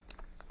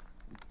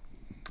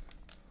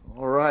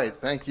All right,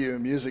 thank you,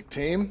 music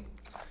team,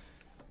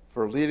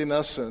 for leading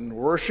us in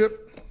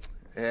worship,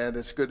 and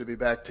it's good to be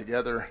back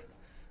together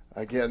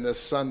again this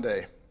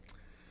Sunday.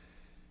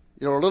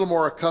 You know, we're a little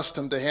more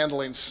accustomed to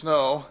handling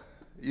snow.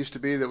 It used to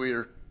be that we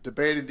were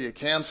debating, do you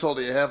cancel,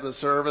 do you have the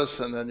service,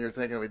 and then you're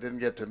thinking we didn't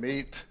get to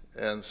meet,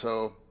 and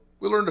so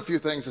we learned a few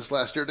things this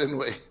last year, didn't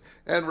we?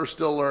 And we're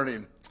still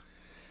learning.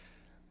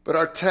 But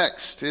our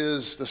text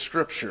is the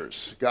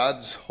Scriptures.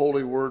 God's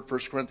holy word, 1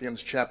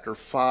 Corinthians chapter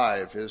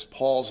 5, is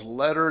Paul's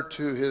letter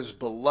to his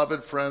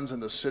beloved friends in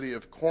the city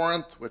of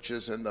Corinth, which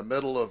is in the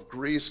middle of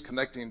Greece,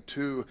 connecting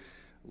two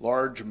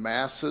large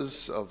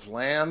masses of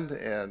land,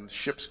 and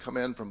ships come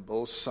in from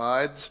both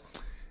sides,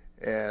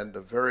 and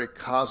a very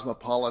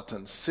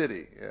cosmopolitan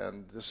city.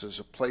 And this is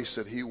a place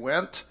that he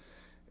went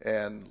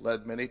and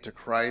led many to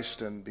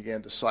Christ and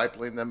began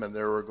discipling them, and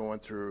they were going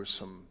through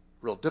some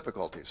real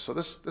difficulties. So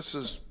this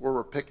is where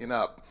we're picking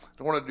up. I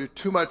don't want to do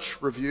too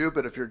much review,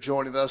 but if you're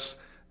joining us,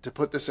 to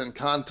put this in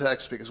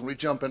context, because when we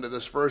jump into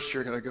this verse,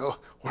 you're going to go,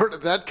 where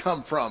did that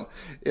come from?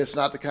 It's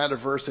not the kind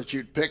of verse that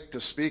you'd pick to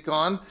speak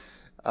on,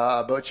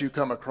 but you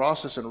come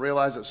across this and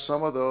realize that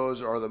some of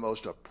those are the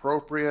most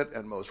appropriate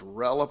and most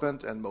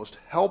relevant and most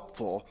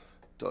helpful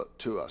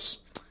to us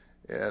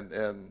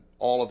and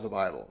all of the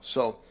Bible.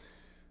 So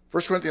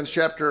 1 Corinthians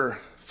chapter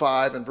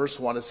 5 and verse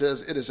 1, it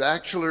says, "It is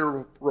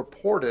actually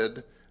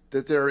reported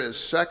that there is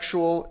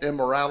sexual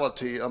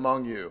immorality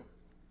among you,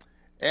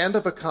 and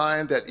of a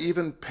kind that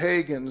even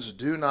pagans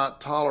do not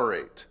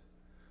tolerate.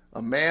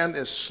 A man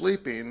is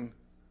sleeping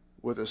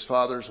with his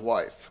father's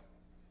wife."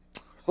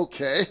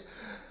 Okay.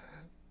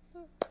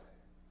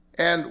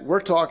 And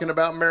we're talking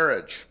about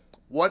marriage.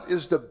 What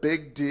is the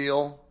big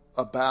deal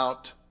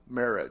about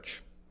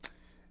marriage?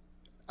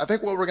 I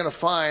think what we're going to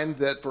find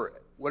that for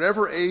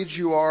whatever age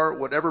you are,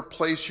 whatever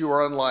place you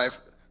are in life,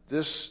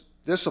 this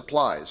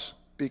applies,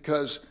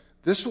 because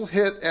this will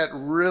hit at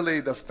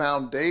really the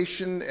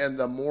foundation and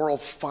the moral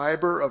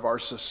fiber of our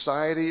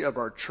society, of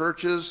our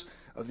churches,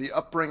 of the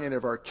upbringing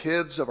of our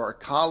kids, of our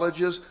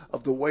colleges,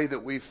 of the way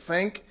that we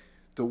think,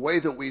 the way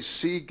that we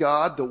see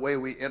God, the way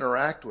we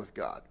interact with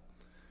God.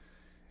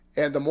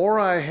 And the more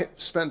I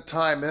spend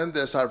time in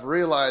this, I've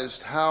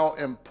realized how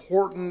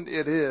important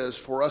it is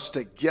for us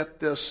to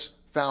get this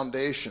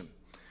foundation.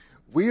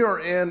 We are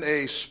in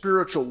a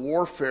spiritual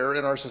warfare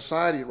in our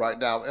society right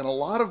now, and a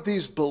lot of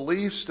these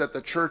beliefs that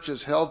the church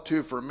has held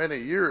to for many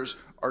years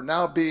are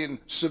now being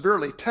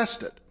severely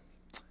tested.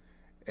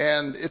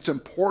 And it's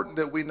important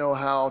that we know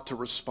how to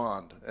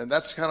respond, and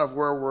that's kind of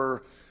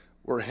where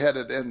we're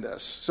headed in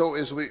this. So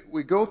as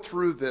we go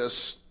through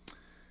this,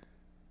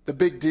 the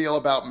big deal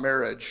about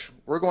marriage,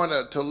 we're going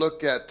to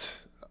look at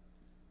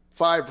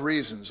 5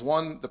 reasons.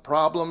 1, the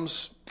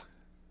problems,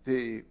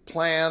 the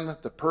plan,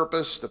 the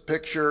purpose, the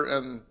picture,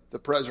 and the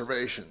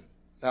preservation.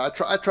 Now,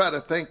 I try to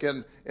think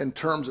in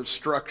terms of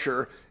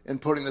structure in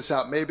putting this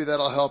out. Maybe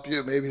that'll help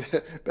you. Maybe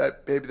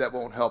that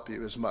won't help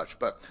you as much.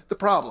 But the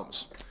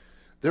problems.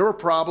 There were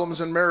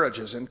problems in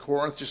marriages in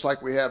Corinth, just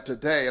like we have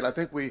today. And I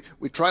think we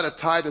try to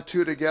tie the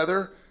two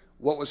together.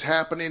 What was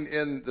happening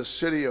in the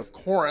city of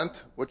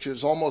Corinth, which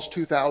is almost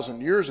 2,000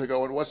 years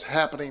ago, and what's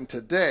happening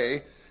today,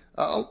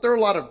 there are a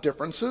lot of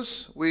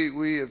differences.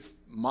 We have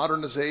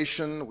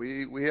modernization,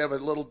 we have a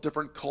little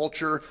different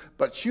culture,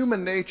 but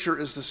human nature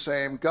is the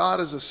same, God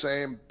is the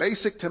same,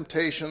 basic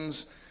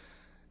temptations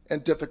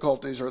and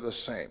difficulties are the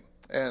same.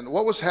 And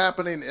what was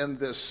happening in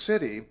this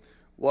city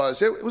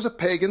was, it was a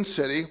pagan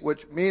city,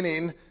 which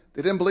meaning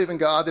they didn't believe in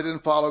God, they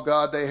didn't follow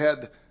God, they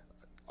had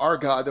our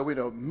God that we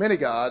know, many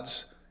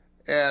gods,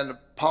 and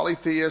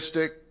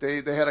polytheistic,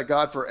 they had a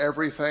God for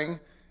everything.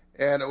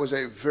 And it was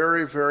a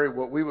very, very,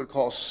 what we would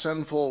call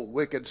sinful,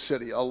 wicked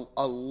city. A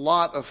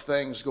lot of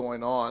things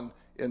going on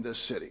in this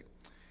city.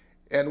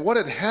 And what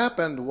had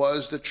happened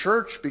was the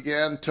church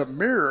began to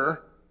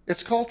mirror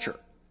its culture.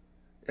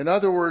 In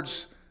other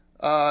words,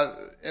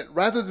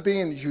 rather than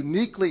being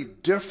uniquely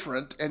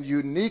different and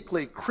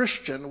uniquely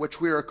Christian,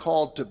 which we are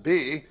called to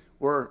be,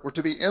 we're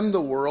to be in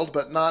the world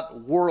but not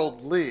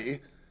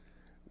worldly,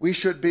 we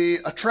should be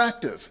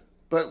attractive.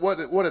 But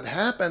what had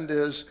happened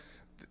is,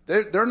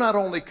 they're not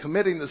only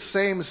committing the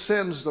same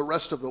sins the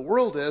rest of the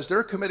world is,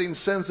 they're committing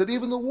sins that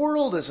even the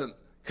world isn't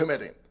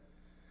committing.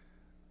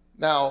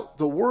 Now,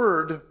 the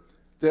word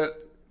that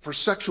for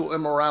sexual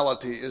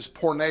immorality is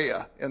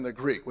porneia in the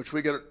Greek, which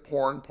we get at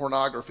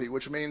pornography,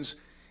 which means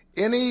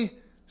any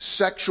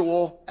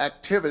sexual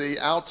activity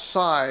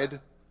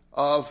outside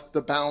of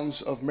the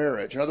bounds of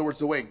marriage. In other words,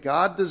 the way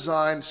God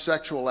designed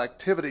sexual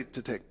activity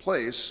to take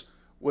place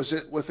was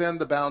it within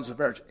the bounds of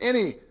marriage.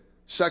 Any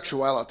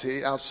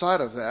sexuality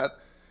outside of that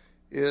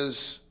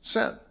is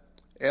sin,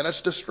 and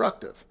it's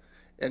destructive.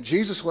 And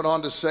Jesus went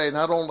on to say,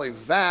 not only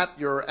that,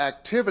 your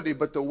activity,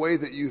 but the way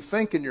that you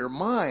think in your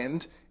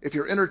mind, if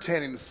you're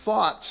entertaining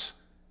thoughts,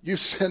 you've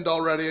sinned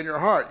already in your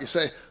heart. You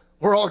say,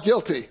 we're all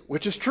guilty,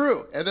 which is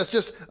true. And that's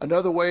just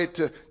another way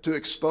to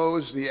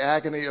expose the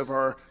agony of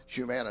our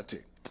humanity.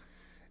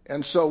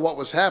 And so what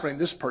was happening,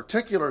 this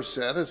particular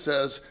sin, it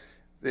says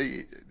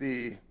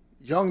the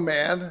young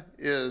man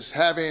is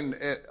having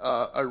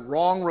a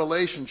wrong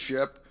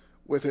relationship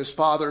with his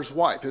father's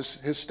wife,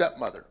 his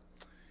stepmother.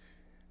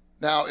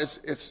 Now,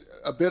 it's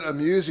a bit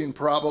amusing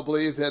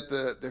probably that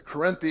the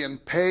Corinthian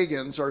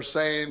pagans are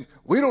saying,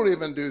 we don't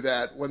even do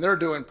that, when they're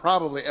doing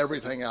probably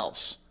everything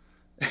else.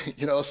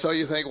 So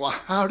you think, well,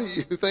 how do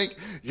you think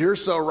you're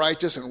so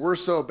righteous and we're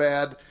so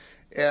bad?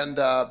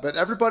 But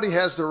everybody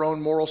has their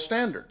own moral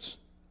standards.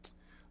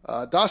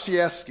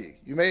 Dostoevsky,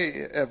 you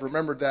may have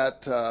remembered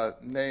that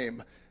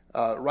name,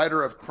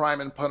 writer of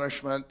Crime and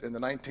Punishment in the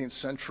 19th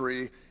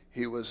century.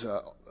 He was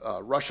a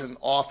Russian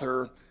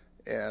author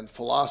and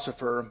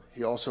philosopher.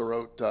 He also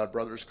wrote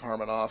Brothers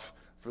Karamazov,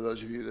 for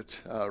those of you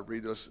that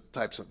read those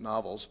types of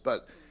novels.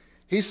 But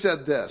he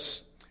said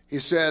this. He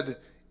said,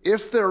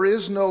 if there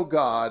is no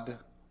God,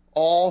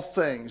 all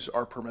things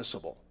are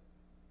permissible.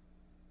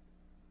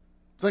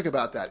 Think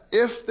about that.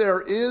 If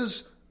there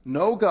is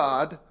no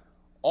God,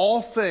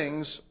 all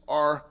things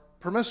are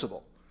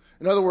permissible.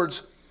 In other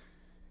words,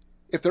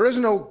 if there is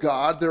no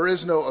God, there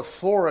is no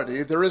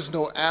authority, there is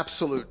no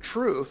absolute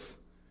truth,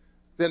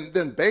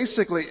 then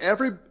basically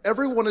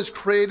everyone is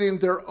creating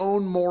their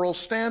own moral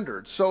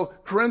standards. So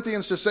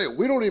Corinthians just say,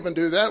 we don't even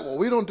do that. Well,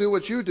 we don't do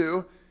what you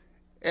do.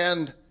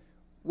 And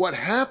what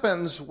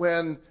happens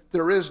when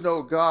there is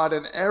no God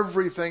and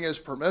everything is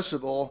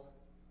permissible,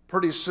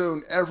 pretty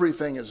soon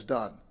everything is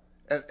done.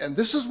 And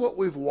this is what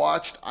we've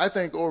watched, I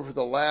think, over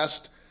the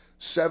last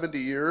 70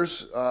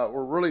 years,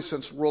 or really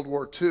since World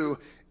War II,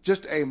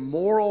 just a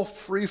moral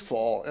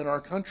freefall in our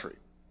country.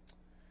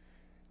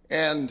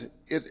 And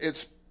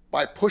it's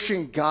by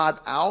pushing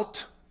God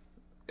out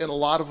in a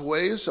lot of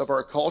ways of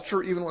our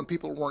culture. Even when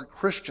people weren't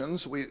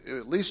Christians, we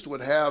at least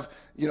would have,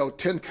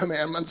 10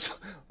 commandments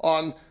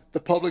on the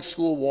public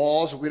school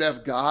walls. We'd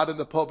have God in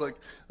the public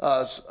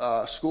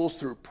schools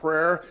through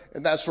prayer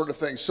and that sort of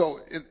thing. So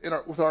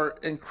with our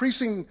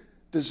increasing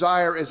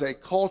desire as a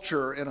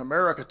culture in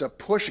America to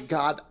push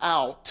God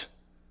out,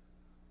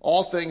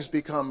 all things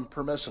become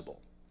permissible.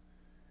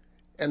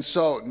 And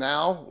so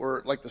now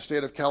we're like the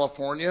state of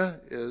California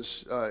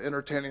is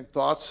entertaining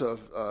thoughts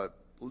of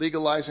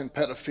legalizing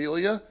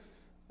pedophilia.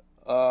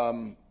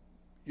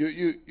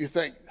 You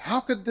think,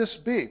 how could this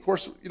be? Of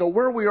course,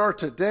 where we are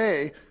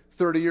today,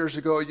 30 years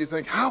ago, you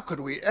think, how could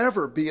we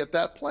ever be at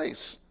that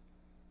place?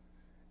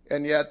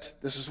 And yet,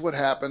 this is what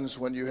happens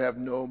when you have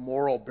no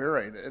moral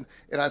bearing.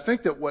 And I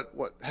think that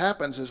what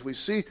happens is we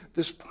see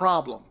this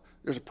problem.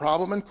 There's a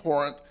problem in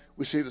Corinth.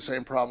 We see the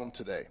same problem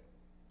today.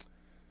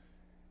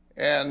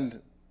 And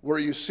where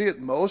you see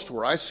it most,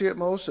 where I see it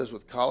most, is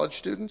with college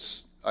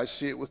students. I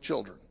see it with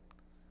children.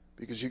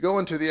 Because you go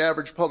into the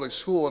average public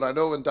school, and I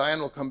know when Diane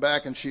will come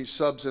back and she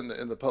subs in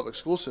the public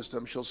school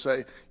system, she'll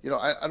say,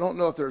 I don't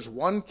know if there's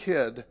one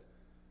kid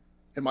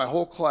in my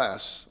whole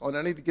class on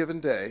any given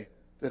day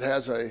that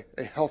has a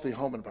healthy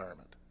home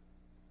environment.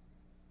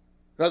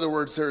 In other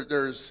words,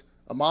 there's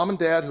a mom and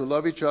dad who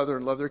love each other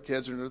and love their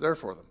kids and are there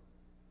for them.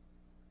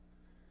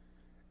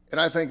 And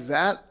I think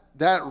that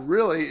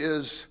really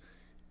is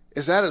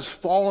that has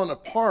fallen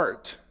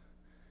apart.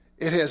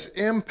 It has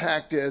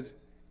impacted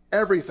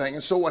everything.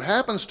 And so what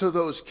happens to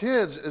those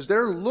kids is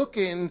they're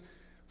looking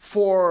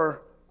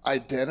for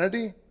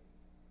identity,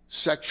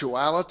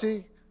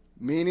 sexuality,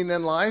 meaning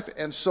in life.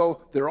 And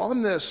so they're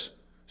on this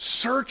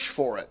search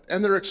for it,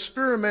 and they're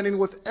experimenting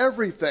with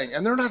everything,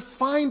 and they're not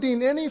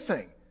finding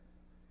anything.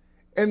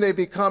 And they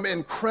become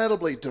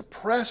incredibly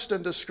depressed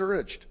and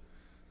discouraged.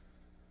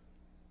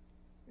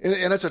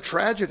 And it's a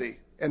tragedy.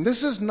 And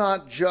this is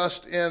not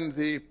just in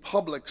the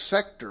public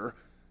sector.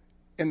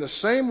 In the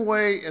same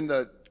way in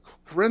the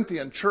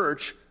Corinthian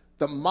church,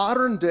 the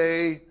modern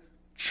day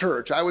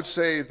church, I would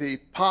say the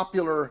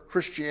popular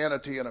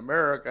Christianity in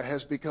America,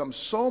 has become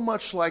so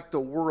much like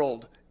the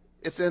world,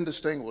 it's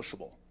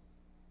indistinguishable.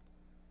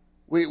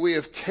 We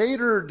have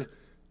catered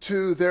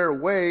to their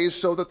ways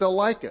so that they'll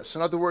like us.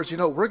 In other words,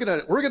 we're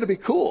gonna be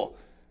cool.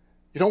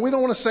 We don't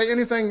want to say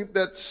anything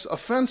that's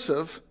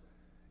offensive,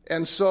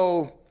 and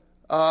so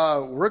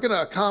we're going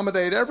to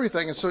accommodate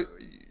everything. And so,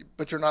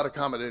 but you're not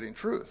accommodating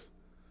truth.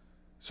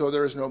 So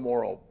there is no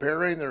moral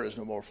bearing. There is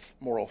no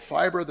moral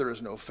fiber. There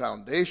is no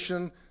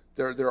foundation.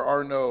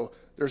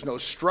 There's no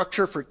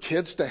structure for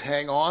kids to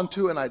hang on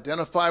to and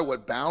identify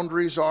what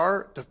boundaries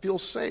are, to feel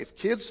safe.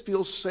 Kids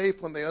feel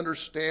safe when they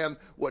understand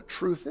what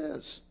truth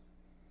is.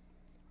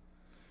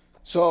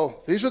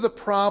 So these are the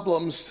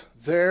problems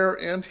there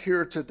and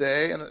here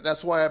today, and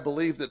that's why I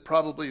believe that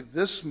probably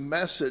this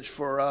message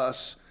for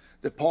us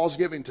that Paul's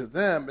giving to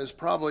them is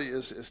probably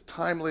as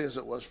timely as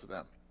it was for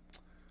them.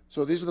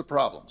 So these are the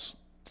problems.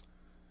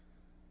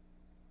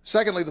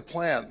 Secondly, the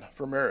plan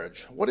for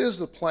marriage. What is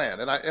the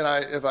plan?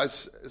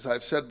 As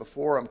I've said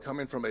before, I'm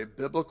coming from a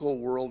biblical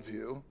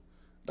worldview,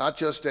 not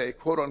just a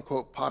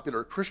quote-unquote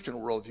popular Christian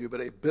worldview,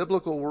 but a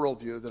biblical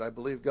worldview that I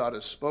believe God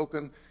has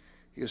spoken.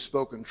 He has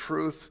spoken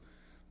truth.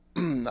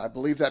 I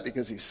believe that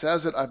because he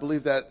says it. I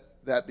believe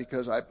that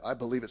because I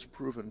believe it's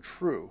proven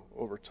true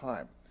over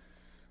time.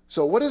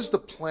 So what is the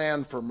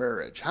plan for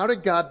marriage? How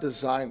did God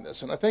design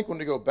this? And I think when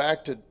we go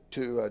back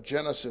to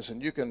Genesis,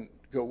 and you can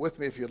go with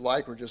me if you'd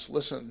like, or just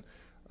listen.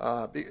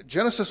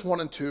 Genesis 1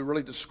 and 2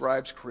 really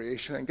describes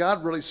creation, and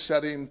God really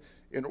setting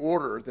in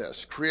order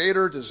this.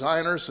 Creator,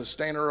 designer,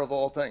 sustainer of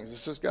all things.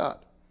 This is God.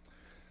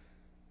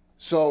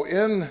 So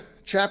in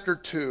chapter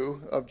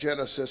 2 of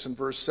Genesis, in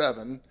verse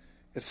 7,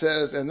 it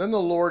says, "And then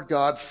the Lord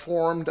God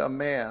formed a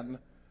man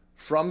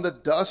from the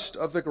dust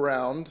of the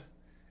ground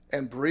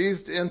and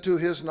breathed into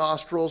his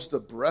nostrils the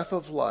breath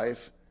of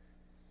life,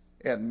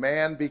 and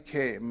man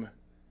became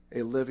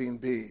a living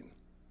being."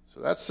 So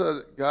that's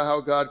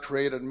how God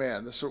created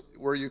man. This is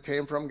where you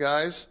came from,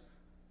 guys?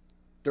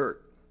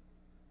 Dirt.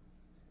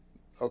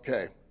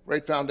 Okay,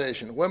 great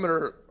foundation. Women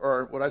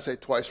are what I say,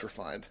 twice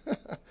refined.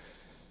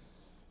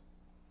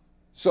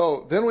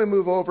 So then we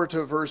move over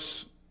to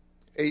verse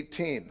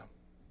 18.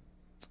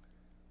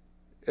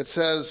 It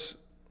says,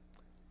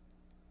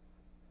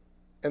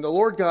 "And the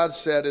Lord God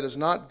said, it is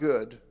not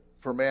good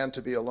for man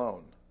to be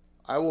alone.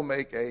 I will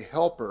make a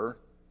helper."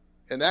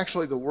 And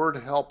actually the word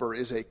helper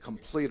is a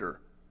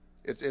completer.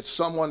 It's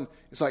someone,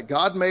 it's like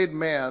God made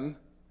man,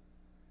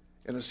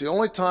 and it's the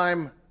only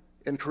time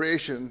in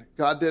creation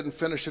God didn't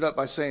finish it up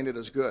by saying it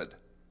is good.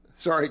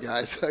 Sorry,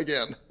 guys,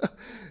 again.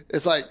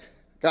 It's like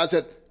God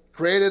said,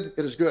 created,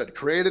 it is good.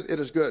 Created, it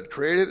is good.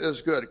 Created, it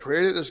is good.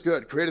 Created, it is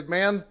good. Created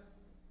man.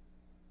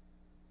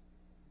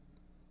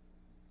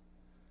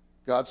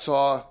 God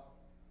saw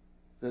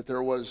that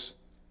there was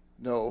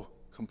no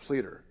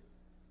completer.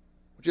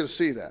 I want you to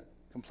see that,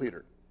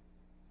 completer.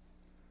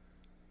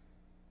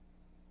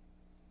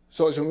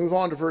 So as we move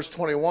on to verse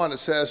 21, it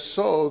says,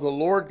 "So the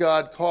Lord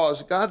God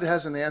caused," God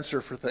has an answer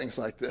for things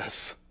like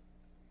this.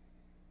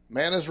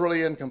 Man is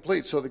really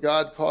incomplete. "So the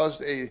God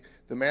caused the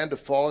man to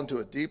fall into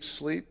a deep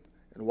sleep,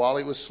 and while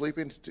he was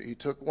sleeping, he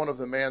took one of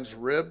the man's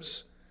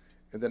ribs,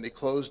 and then he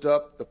closed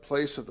up the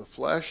place of the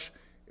flesh,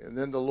 and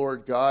then the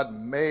Lord God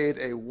made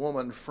a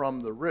woman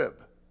from the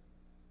rib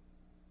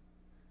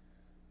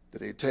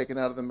that he had taken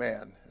out of the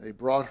man, and he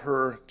brought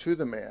her to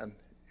the man,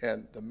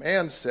 and the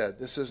man said,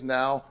 'This is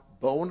now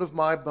bone of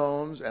my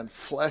bones and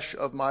flesh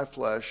of my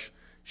flesh.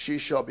 She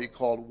shall be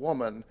called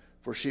woman,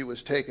 for she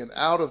was taken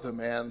out of the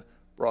man,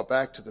 brought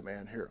back to the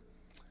man.'" Here.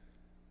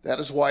 "That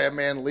is why a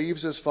man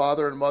leaves his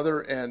father and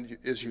mother and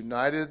is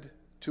united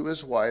to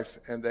his wife,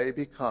 and they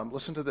become,"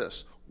 listen to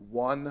this,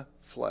 "one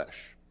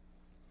flesh."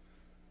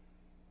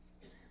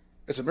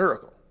 It's a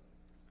miracle.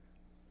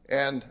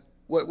 And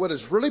what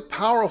is really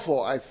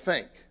powerful, I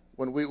think,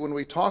 when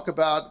we talk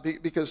about,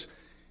 because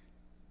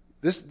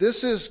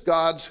this is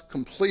God's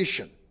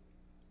completion.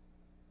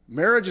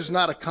 Marriage is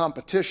not a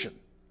competition.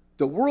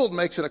 The world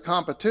makes it a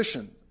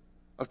competition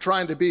of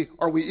trying to be,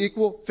 are we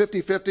equal,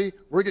 50-50?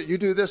 You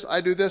do this,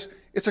 I do this.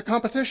 It's a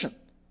competition.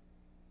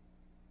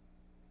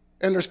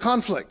 And there's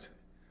conflict.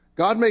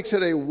 God makes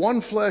it a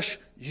one flesh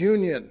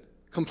union,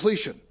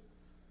 completion.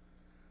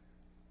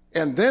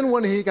 And then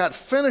when he got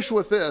finished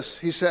with this,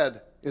 he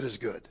said, "It is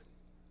good."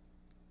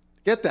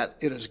 Get that?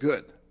 It is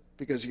good,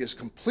 because he has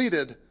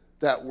completed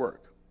that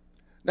work.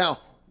 Now,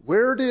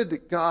 where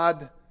did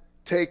God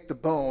take the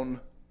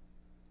bone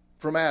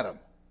from Adam?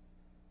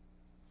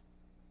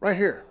 Right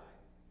here.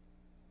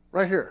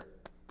 Right here.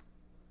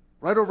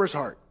 Right over his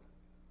heart.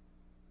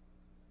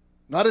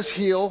 Not his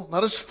heel,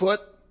 not his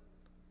foot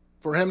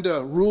for him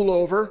to rule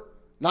over,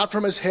 not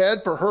from his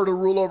head for her to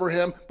rule over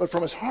him, but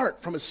from his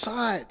heart, from his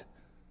side.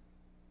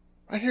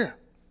 Right here.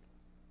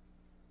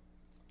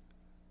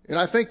 And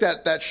I think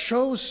that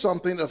shows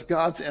something of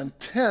God's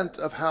intent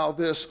of how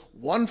this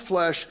one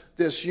flesh,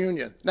 this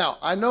union. Now,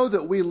 I know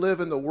that we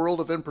live in the world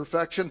of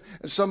imperfection,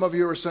 and some of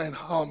you are saying,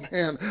 "Oh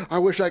man, I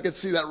wish I could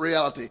see that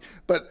reality."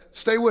 But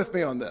stay with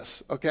me on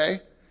this, okay?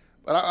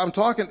 But I'm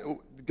talking,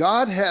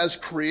 God has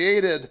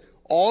created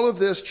all of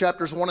this,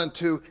 chapters 1 and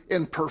 2,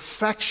 in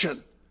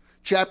perfection.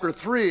 Chapter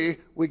 3,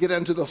 we get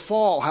into the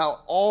fall,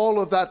 how all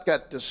of that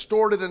got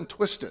distorted and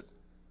twisted.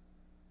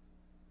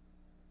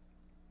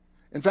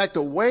 In fact,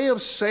 the way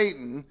of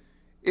Satan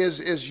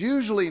is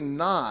usually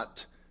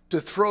not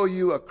to throw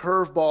you a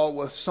curveball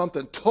with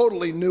something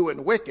totally new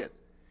and wicked.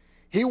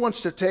 He wants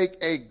to take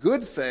a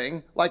good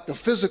thing, like the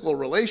physical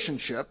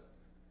relationship,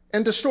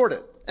 and distort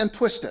it and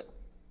twist it.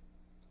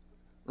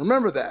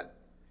 Remember that.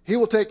 He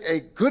will take a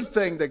good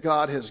thing that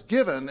God has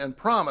given and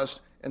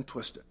promised and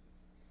twist it.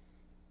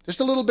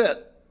 Just a little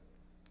bit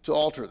to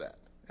alter that.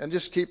 And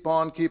just keep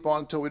on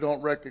until we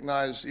don't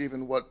recognize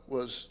even what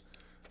was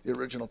the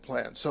original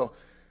plan. So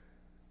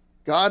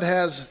God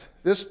has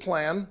this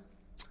plan,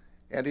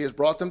 and he has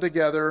brought them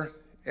together,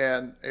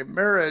 and a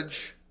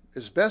marriage,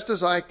 as best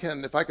as I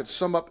can, if I could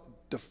sum up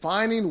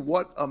defining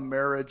what a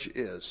marriage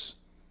is,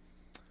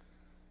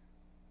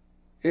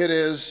 it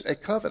is a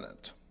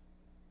covenant.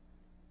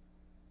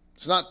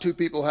 It's not two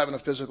people having a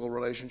physical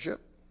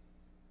relationship.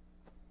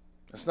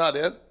 That's not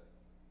it.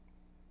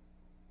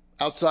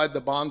 Outside the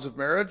bonds of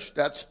marriage,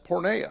 that's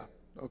porneia,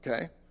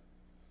 okay?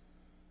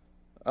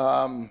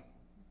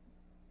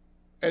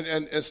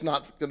 And it's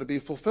not going to be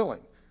fulfilling.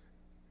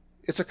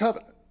 It's a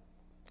covenant.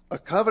 A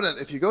covenant,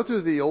 if you go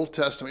through the Old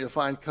Testament, you'll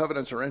find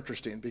covenants are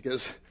interesting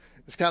because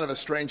it's kind of a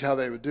strange how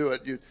they would do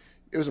it.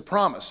 It was a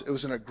promise. It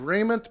was an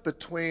agreement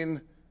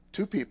between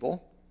two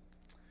people,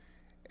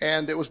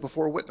 and it was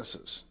before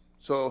witnesses.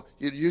 So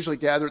you'd usually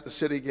gather at the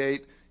city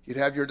gate. You'd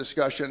have your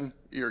discussion.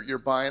 You're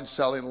buying,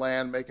 selling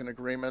land, make an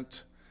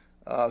agreement,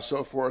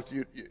 so forth.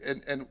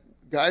 And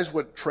guys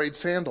would trade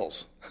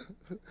sandals.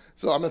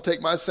 So I'm going to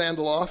take my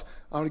sandal off.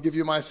 I'm going to give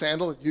you my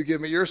sandal. You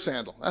give me your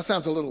sandal. That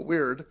sounds a little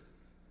weird,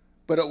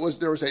 but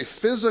there was a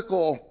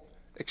physical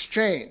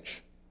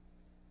exchange.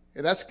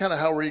 And that's kind of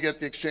how where you get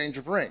the exchange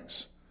of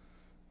rings.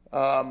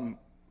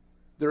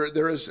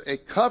 There is a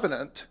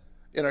covenant,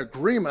 an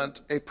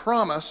agreement, a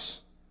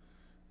promise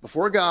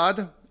before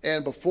God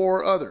and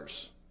before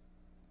others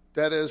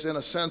that is, in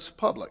a sense,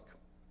 public.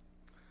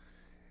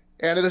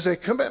 And it is a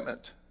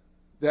commitment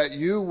that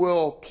you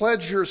will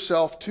pledge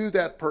yourself to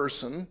that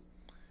person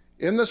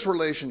in this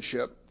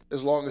relationship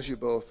as long as you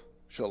both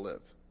shall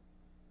live.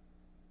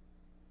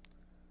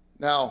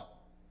 Now,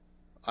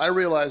 I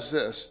realize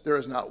this, there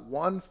is not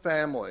one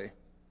family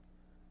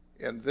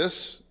in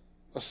this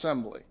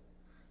assembly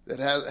that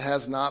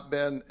has not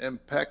been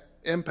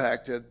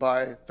impacted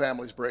by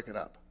families breaking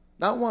up.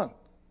 Not one.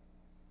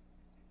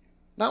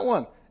 Not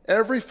one.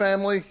 Every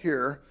family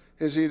here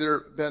has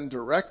either been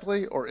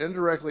directly or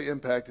indirectly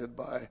impacted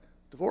by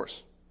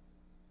divorce.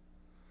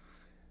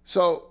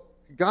 So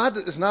God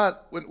is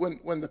not,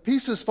 when the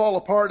pieces fall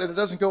apart and it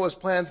doesn't go as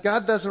planned,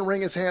 God doesn't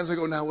wring his hands and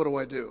go, now what do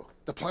I do?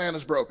 The plan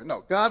is broken.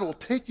 No, God will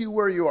take you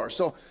where you are.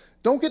 So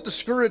don't get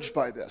discouraged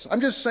by this.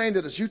 I'm just saying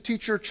that as you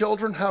teach your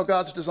children how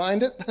God's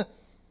designed it,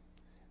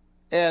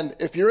 and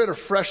if you're at a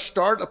fresh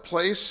start, a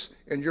place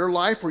in your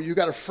life where you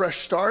got a fresh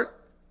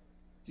start,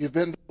 you've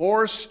been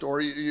divorced,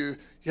 or you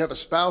have a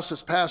spouse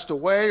that's passed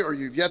away, or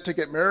you've yet to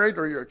get married,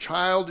 or you're a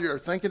child, you're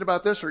thinking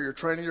about this, or you're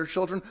training your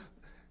children,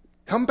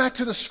 come back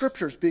to the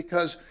scriptures,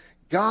 because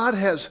God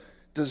has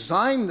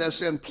designed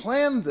this and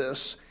planned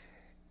this,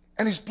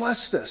 and he's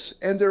blessed this.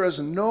 And there is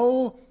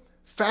no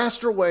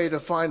faster way to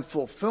find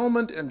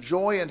fulfillment and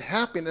joy and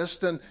happiness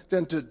than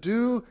to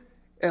do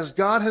as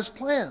God has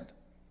planned.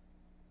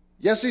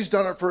 Yes, he's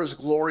done it for his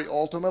glory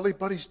ultimately,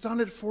 but he's done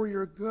it for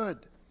your good.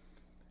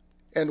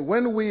 And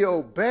when we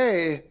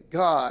obey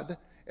God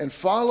and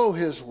follow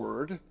his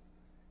word,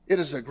 it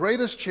is the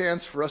greatest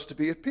chance for us to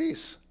be at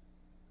peace.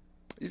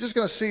 You're just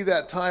going to see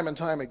that time and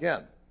time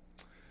again.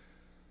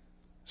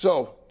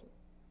 So,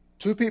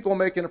 two people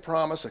making a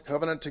promise, a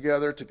covenant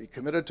together to be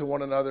committed to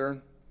one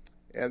another,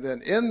 and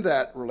then in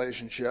that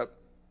relationship,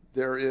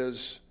 there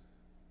is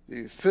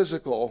the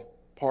physical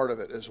part of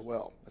it as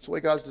well. That's the way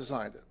God's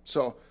designed it.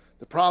 So,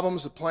 the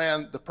problems, the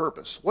plan, the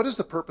purpose. What is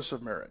the purpose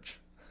of marriage?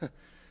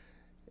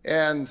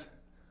 And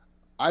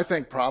I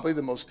think probably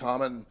the most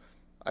common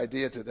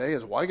idea today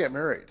is, why get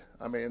married?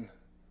 I mean,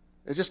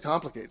 it just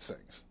complicates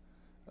things.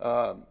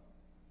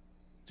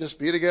 Just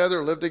be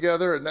together, live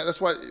together, and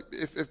that's why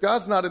if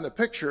God's not in the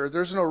picture,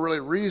 there's no really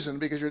reason,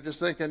 because you're just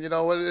thinking, you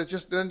know what,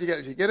 then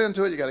if you get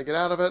into it, you got to get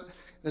out of it.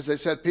 As they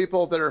said,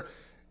 people that are,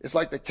 it's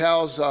like the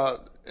cows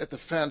at the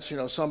fence,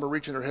 some are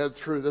reaching their head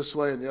through this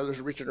way and the others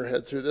are reaching their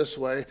head through this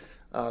way.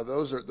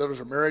 Those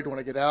are married want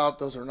to get out,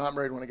 those are not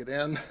married want to get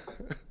in.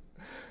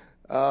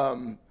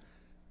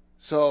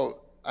 So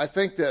I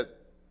think that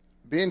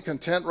being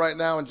content right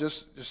now and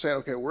just saying,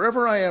 okay,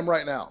 wherever I am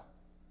right now,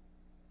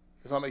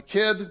 if I'm a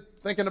kid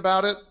thinking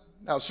about it,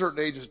 now certain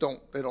ages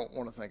don't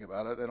want to think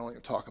about it, they don't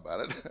even talk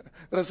about it,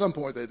 but at some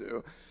point they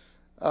do.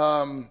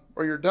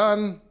 Or you're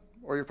done,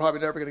 or you're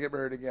probably never going to get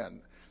married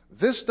again.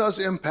 This does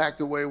impact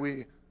the way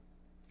we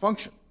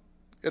function.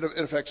 It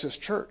affects this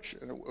church,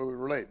 and we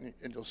relate,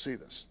 and you'll see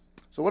this.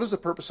 So what is the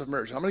purpose of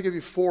marriage? And I'm going to give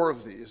you 4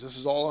 of these. This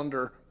is all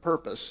under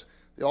purpose.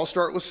 They all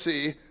start with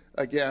C.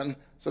 Again,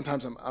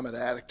 sometimes I'm an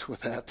addict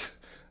with that.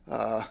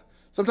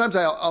 Sometimes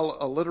I'll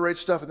alliterate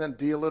stuff and then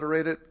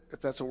de-alliterate it, if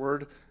that's a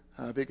word,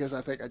 because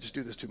I think I just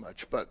do this too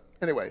much. But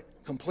anyway,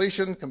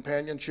 completion,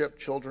 companionship,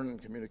 children,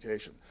 and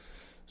communication.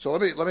 So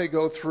let me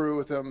go through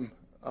with them.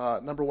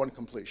 Number 1,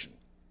 completion.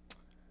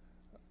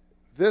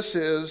 This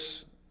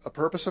is a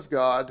purpose of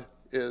God,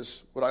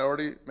 is what I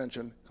already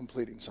mentioned,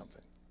 completing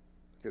something.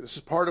 Okay, this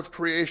is part of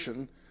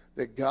creation,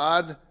 that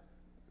God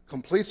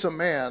completes a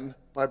man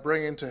by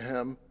bringing to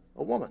him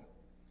a woman.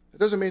 It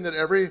doesn't mean that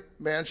every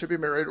man should be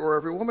married or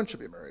every woman should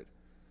be married.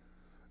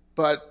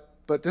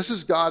 But this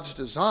is God's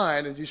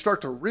design, and you start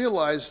to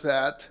realize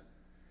that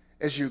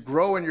as you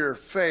grow in your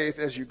faith,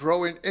 as you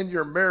grow in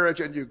your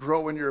marriage and you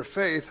grow in your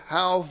faith,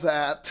 how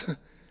that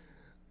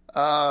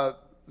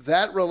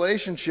that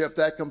relationship,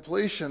 that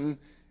completion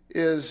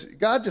is,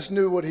 God just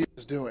knew what he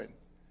was doing.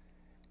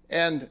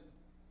 And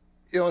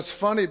it's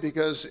funny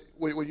because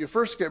when you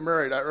first get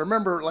married, I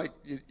remember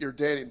you're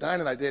dating. Diane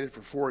and I dated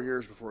for 4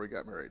 years before we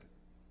got married.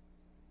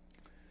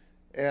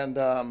 And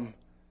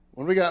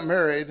when we got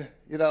married,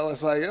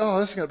 it's like, oh,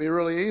 this is going to be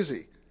really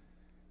easy.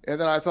 And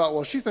then I thought,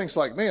 well, she thinks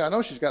like me. I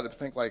know she's got to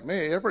think like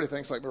me. Everybody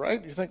thinks like me,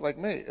 right? You think like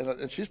me.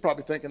 And she's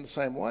probably thinking the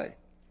same way.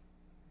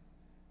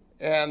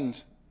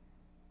 And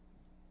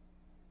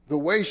the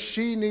way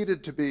she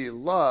needed to be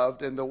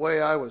loved and the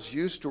way I was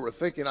used to her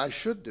thinking I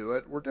should do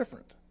it were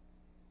different.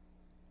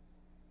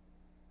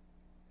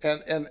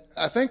 And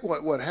I think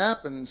what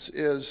happens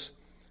is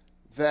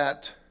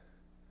that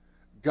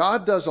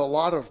God does a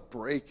lot of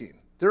breaking.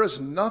 There is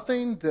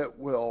nothing that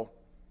will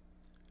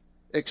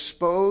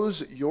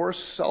expose your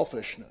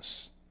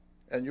selfishness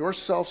and your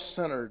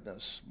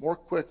self-centeredness more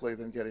quickly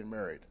than getting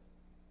married.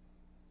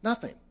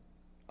 Nothing.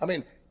 I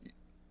mean,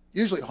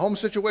 usually home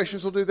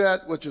situations will do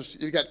that, which is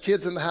you've got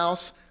kids in the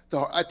house.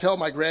 I tell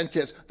my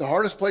grandkids, the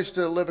hardest place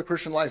to live a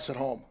Christian life is at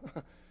home.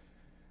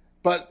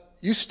 But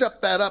you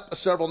step that up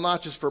several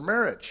notches for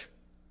marriage.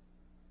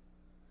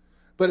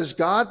 But as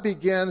God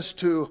begins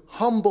to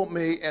humble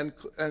me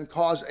and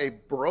cause a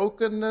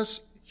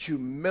brokenness,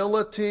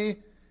 humility,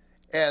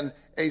 and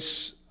a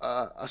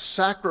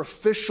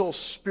sacrificial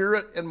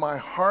spirit in my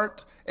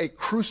heart, a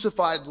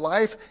crucified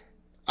life,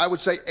 I would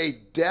say a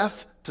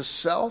death to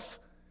self,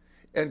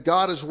 and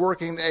God is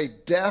working a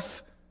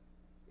death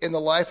in the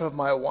life of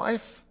my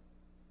wife,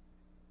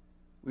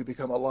 we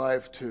become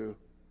alive to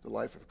the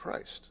life of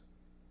Christ.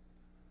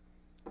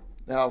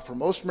 Now, for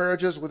most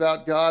marriages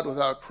without God,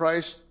 without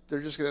Christ,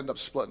 they're just going to end up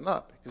splitting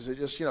up because they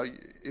just,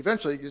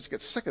 eventually you just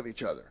get sick of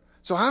each other.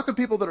 So how can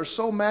people that are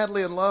so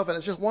madly in love and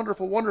it's just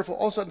wonderful, wonderful,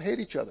 all of a sudden hate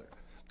each other?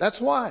 That's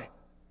why.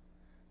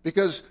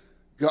 Because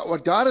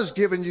what God has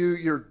given you,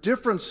 your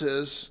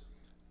differences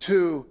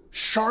to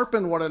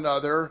sharpen one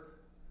another,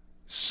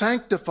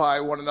 sanctify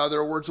one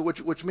another,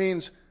 which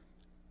means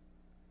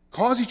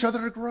cause each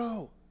other to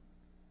grow.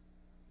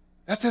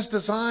 That's his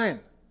design.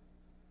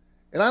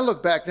 And I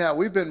look back now,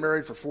 we've been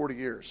married for 40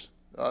 years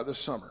this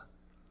summer.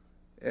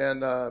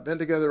 And been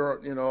together,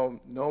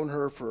 known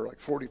her for like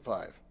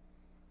 45.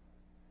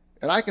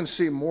 And I can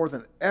see more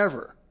than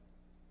ever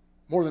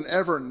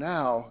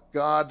now,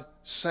 God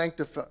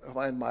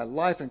sanctifying my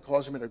life and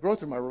causing me to grow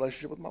through my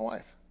relationship with my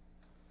wife.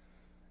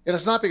 And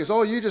it's not because,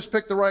 you just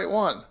picked the right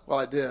one. Well,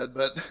 I did,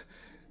 but,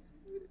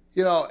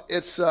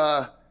 it's,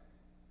 the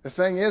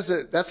thing is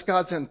that's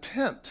God's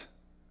intent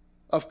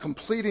of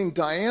completing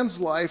Diane's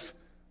life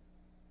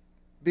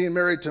being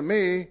married to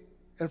me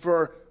and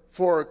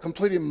for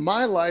completing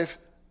my life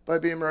by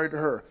being married to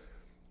her.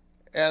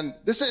 And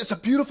it's a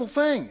beautiful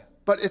thing,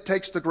 but it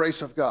takes the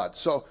grace of God.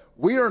 So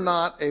we are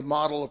not a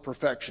model of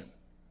perfection,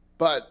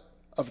 but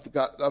of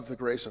the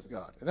grace of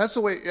God. And that's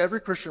the way every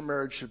Christian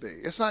marriage should be.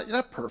 You're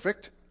not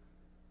perfect.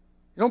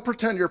 You don't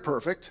pretend you're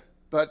perfect,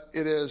 but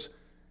it is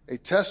a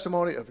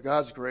testimony of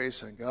God's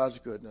grace and God's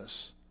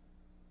goodness.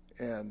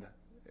 And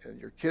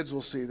your kids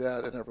will see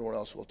that, and everyone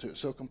else will too.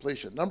 So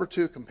completion. Number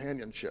 2,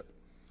 companionship.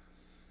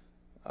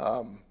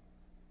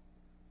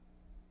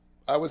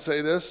 I would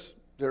say this,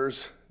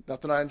 there's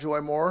nothing I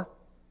enjoy more.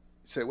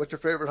 You say, what's your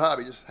favorite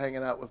hobby? Just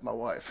hanging out with my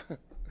wife,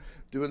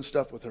 doing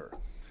stuff with her.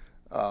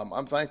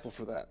 I'm thankful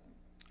for that.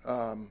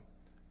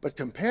 But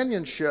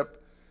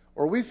companionship,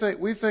 or we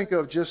think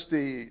of just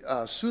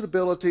the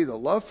suitability, the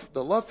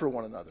love for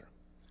one another.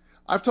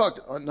 I've talked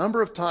a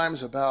number of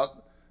times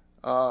about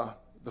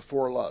the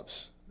 4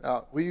 loves.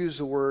 Now, we use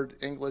the word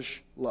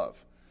English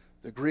love.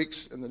 The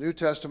Greeks in the New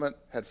Testament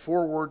had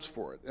 4 words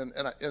for it. And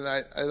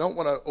I don't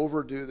want to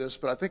overdo this,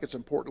 but I think it's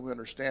important we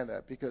understand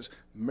that because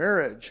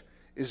marriage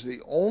is the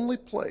only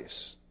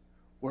place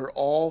where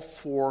all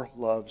 4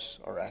 loves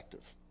are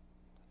active.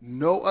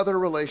 No other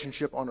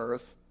relationship on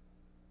earth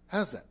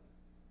has that.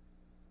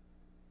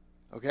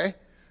 Okay? I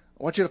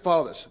want you to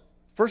follow this.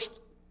 First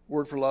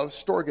word for love,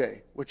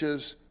 storge, which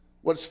is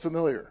what's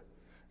familiar.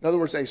 In other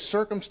words, a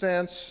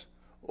circumstance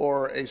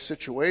or a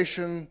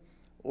situation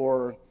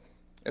or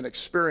an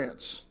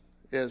experience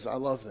is, I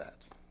love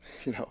that.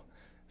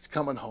 It's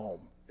coming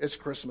home. It's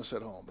Christmas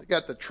at home. You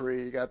got the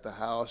tree, you got the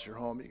house, you're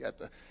home, you got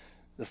the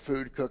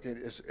food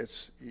cooking.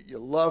 You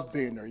love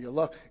being there.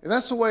 And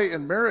that's the way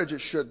in marriage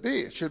it should be.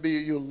 It should be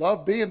you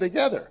love being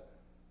together.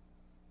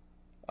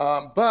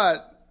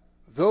 But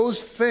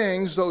those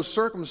things, those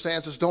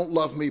circumstances don't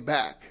love me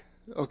back,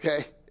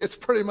 okay? It's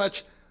pretty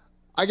much,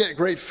 I get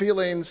great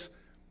feelings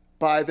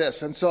by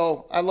this. And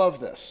so I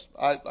love this.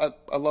 I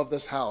love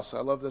this house.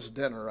 I love this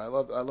dinner. I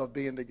love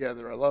being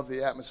together. I love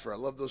the atmosphere. I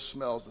love those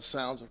smells, the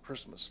sounds of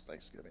Christmas,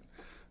 Thanksgiving,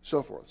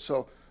 so forth.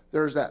 So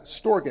there's that,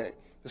 storge.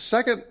 The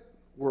second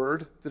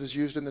word that is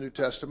used in the New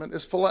Testament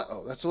is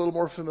phileo. That's a little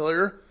more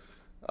familiar.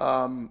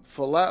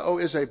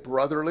 Phileo is a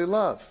brotherly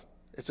love.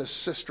 It's a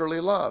sisterly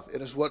love.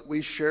 It is what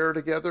we share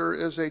together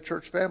as a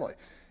church family.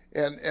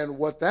 And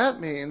what that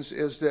means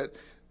is that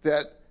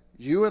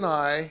you and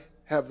I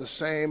have the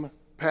same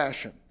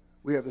passion.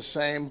 We have the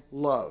same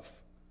love.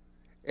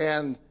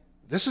 And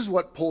this is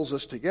what pulls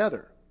us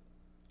together.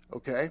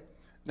 Okay?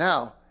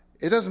 Now,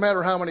 it doesn't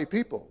matter how many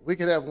people. We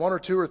could have 1 or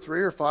 2 or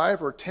 3 or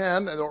 5 or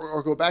 10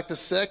 or go back to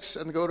 6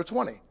 and go to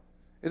 20.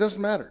 It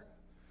doesn't matter.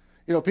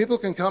 People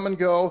can come and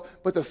go,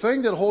 but the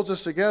thing that holds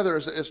us together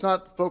is it's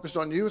not focused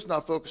on you, it's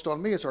not focused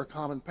on me, it's our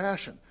common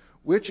passion,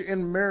 which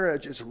in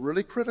marriage is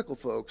really critical,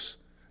 folks,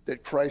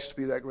 that Christ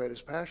be that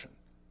greatest passion.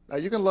 Now,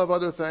 you can love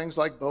other things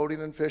like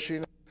boating and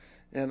fishing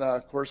and,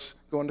 of course,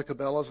 going to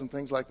Cabela's and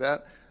things like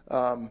that.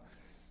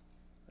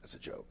 That's a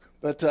joke.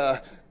 But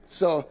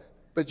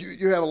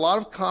you have a lot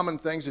of common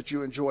things that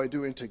you enjoy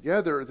doing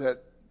together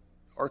that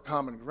our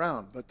common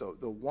ground, but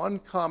the one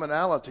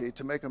commonality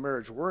to make a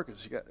marriage work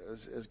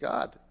is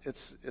God.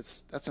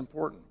 That's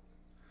important.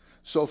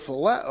 So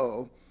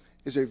phileo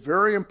is a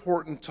very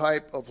important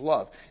type of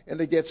love, and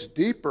it gets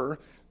deeper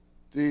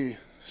the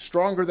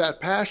stronger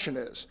that passion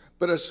is.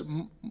 But it's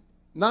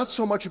not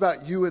so much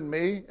about you and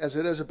me as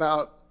it is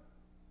about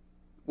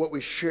what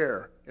we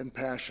share in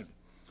passion.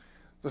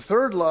 The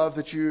third love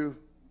that you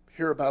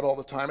hear about all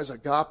the time is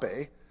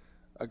agape.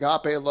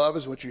 Agape love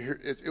is what you hear.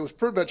 It was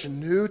pretty much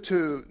new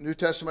to New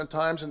Testament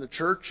times in the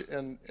church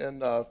in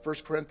 1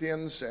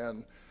 Corinthians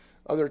and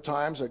other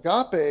times.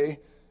 Agape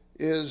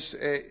is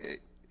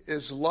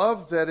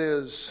love that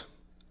is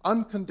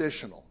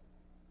unconditional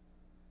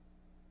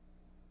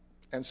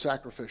and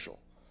sacrificial,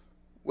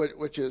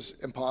 which is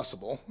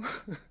impossible.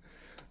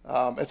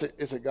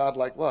 It's a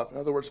God-like love. In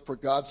other words, for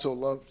God so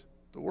loved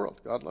the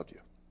world, God loved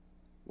you.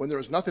 When there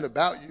was nothing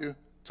about you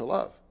to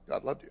love,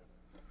 God loved you.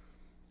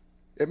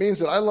 It means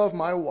that I love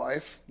my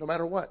wife no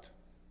matter what.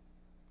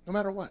 No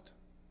matter what.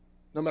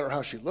 No matter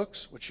how she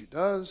looks, what she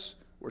does,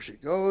 where she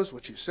goes,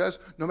 what she says,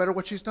 no matter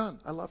what she's done,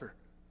 I love her.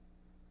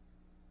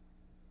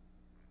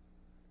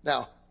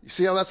 Now, you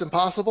see how that's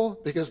impossible?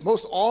 Because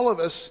most all of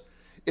us,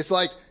 it's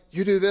like,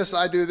 you do this,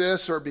 I do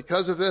this, or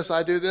because of this,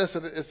 I do this,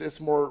 and it's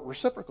more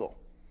reciprocal.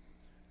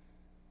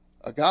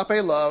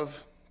 Agape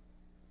love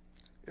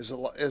is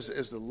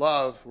the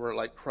love where,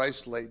 like,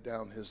 Christ laid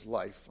down his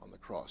life on the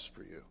cross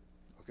for you.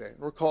 Okay, and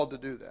we're called to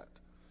do that.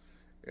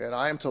 And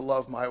I am to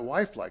love my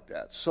wife like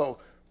that. So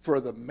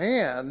for the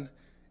man,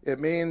 it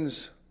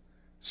means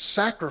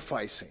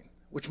sacrificing,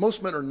 which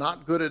most men are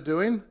not good at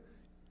doing.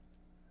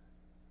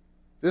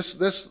 This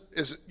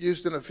is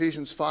used in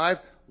Ephesians 5.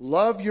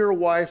 Love your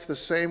wife the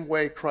same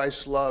way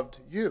Christ loved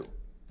you,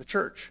 the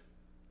church.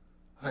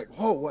 Like,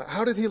 whoa,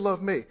 how did he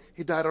love me?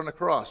 He died on a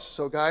cross.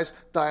 So guys,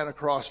 die on a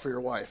cross for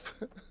your wife.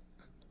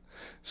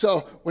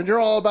 So when you're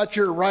all about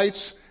your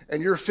rights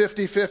and you're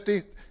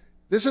 50-50,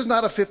 this is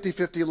not a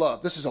 50-50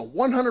 love. This is a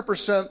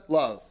 100%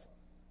 love.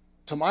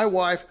 To my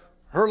wife,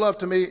 her love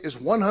to me is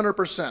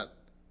 100%.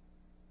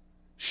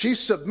 She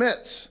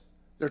submits.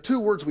 There are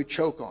two words we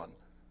choke on.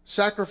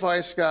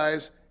 Sacrifice,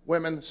 guys,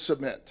 women,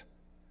 submit.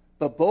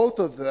 But both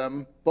of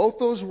them, both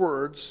those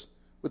words,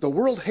 but the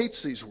world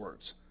hates these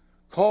words,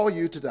 call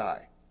you to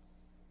die.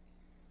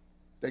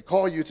 They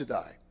call you to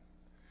die.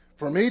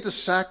 For me to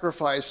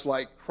sacrifice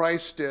like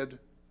Christ did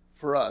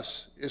for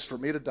us is for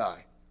me to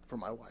die for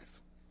my wife.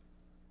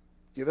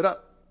 Give it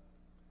up.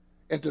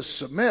 And to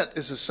submit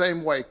is the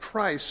same way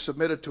Christ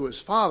submitted to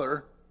his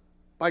Father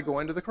by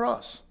going to the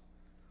cross.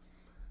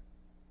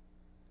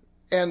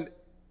 And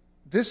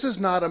this is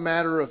not a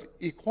matter of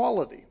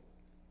equality.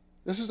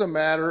 This is a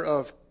matter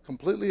of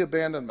completely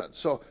abandonment.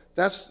 So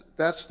that's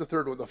the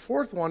third one. The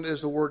fourth one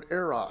is the word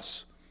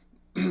eros.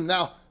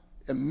 Now,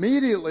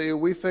 immediately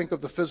we think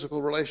of the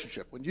physical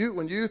relationship. When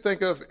you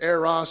think of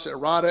eros,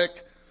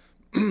 erotic,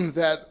 we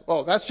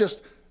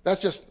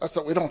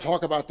don't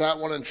talk about that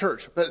one in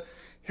church. But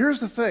here's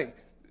the thing.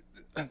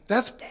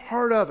 That's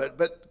part of it.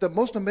 But the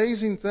most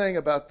amazing thing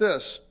about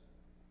this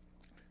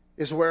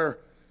is where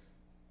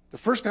the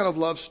first kind of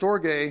love,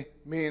 storge,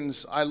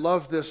 means I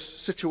love this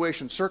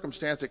situation,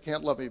 circumstance, it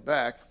can't love me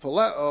back.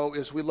 Phileo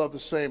is we love the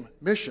same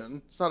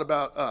mission. It's not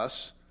about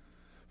us.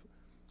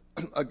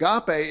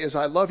 Agape is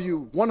I love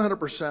you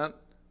 100%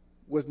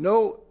 with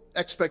no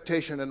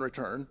expectation in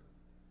return.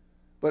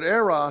 But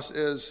eros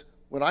is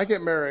when I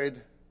get married,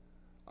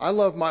 I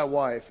love my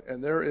wife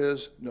and there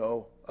is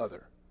no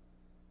other.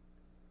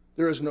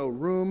 There is no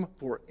room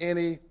for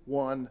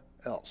anyone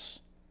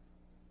else.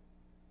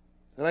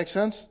 Does that make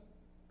sense?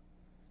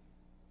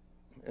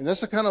 And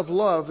that's the kind of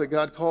love that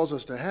God calls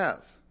us to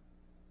have.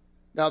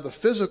 Now, the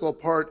physical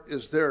part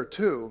is there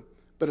too,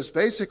 but it's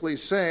basically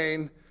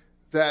saying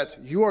that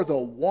you are the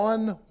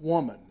one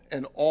woman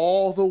in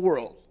all the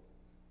world.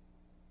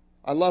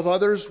 I love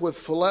others with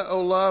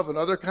phileo love,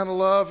 another kind of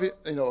love,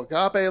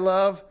 agape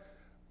love,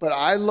 but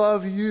I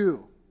love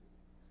you.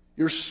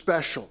 You're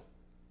special.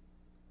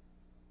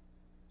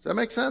 Does that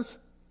make sense?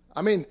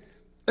 I mean,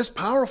 it's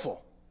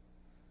powerful.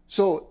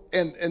 So,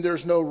 and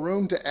there's no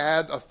room to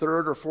add a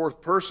third or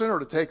fourth person or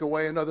to take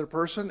away another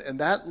person. And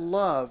that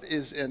love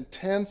is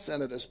intense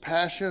and it is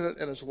passionate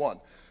and it's one.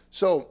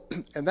 So,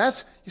 and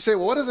that's, you say,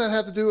 well, what does that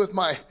have to do with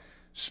my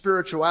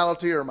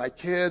spirituality or my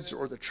kids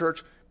or the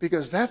church?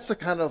 Because that's the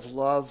kind of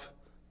love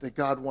that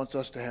God wants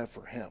us to have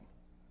for him.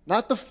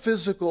 Not the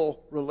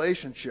physical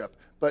relationship,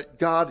 but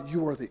God,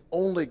 you are the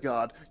only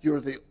God.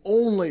 You're the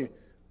only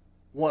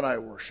one I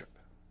worship.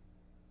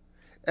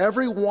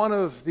 Every one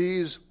of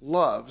these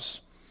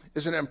loves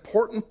is an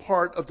important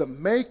part of the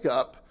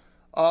makeup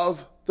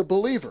of the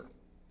believer.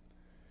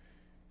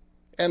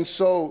 And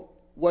so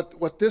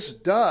what this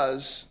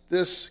does,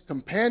 this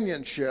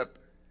companionship,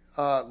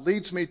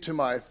 leads me to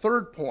my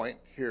third point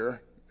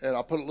here, and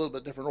I'll put it a little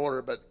bit different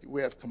order, but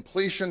we have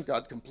completion,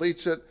 God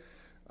completes it.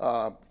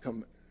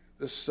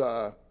 This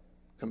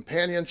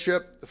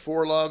companionship, the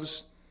four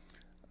loves,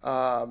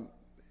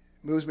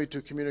 moves me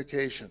to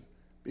communication.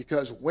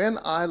 Because when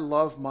I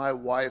love my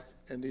wife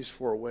in these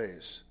four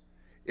ways,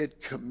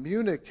 it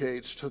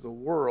communicates to the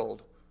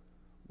world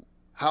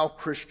how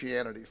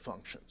Christianity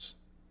functions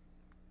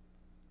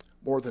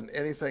more than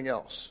anything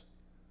else.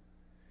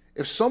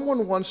 If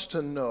someone wants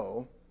to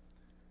know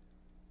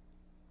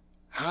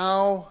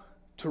how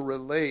to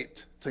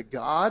relate to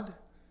God,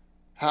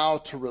 how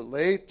to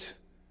relate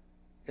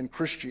in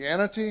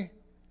Christianity,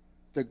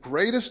 the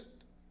greatest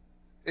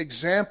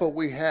example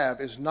we have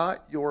is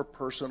not your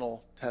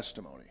personal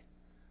testimony.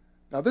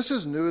 Now, this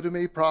is new to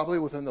me probably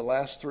within the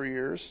last 3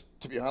 years,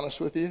 to be honest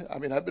with you. I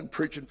mean, I've been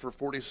preaching for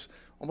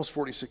almost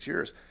 46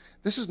 years.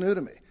 This is new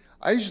to me.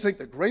 I used to think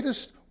the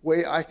greatest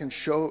way I can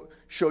show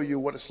you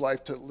what it's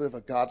like to live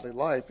a godly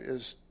life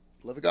is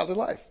live a godly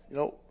life. You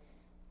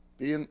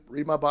know,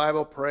 read my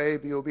Bible, pray,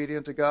 be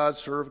obedient to God,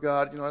 serve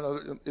God. You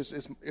know,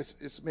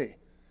 it's me.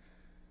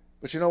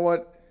 But you know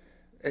what?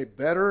 A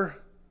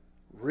better,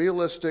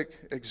 realistic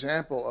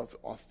example of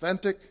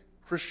authentic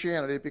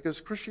Christianity,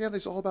 because Christianity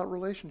is all about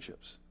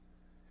relationships,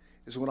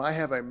 is when I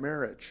have a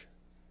marriage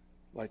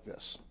like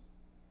this.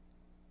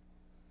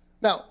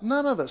 Now,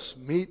 none of us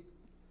meet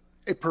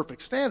a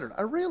perfect standard.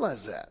 I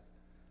realize that.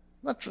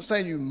 I'm not just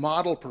saying you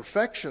model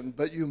perfection,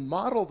 but you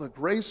model the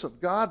grace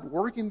of God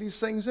working these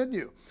things in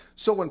you.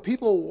 So when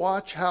people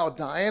watch how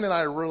Diane and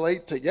I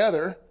relate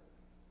together,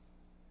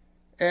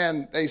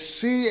 and they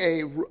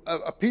see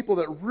a people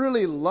that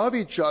really love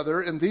each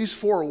other in these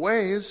 4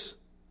 ways,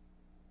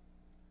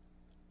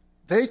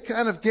 they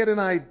kind of get an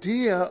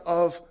idea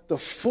of the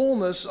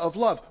fullness of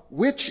love,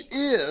 which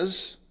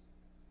is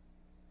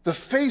the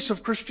face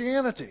of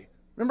Christianity.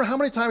 Remember, how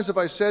many times have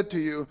I said to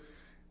you,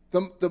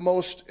 the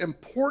most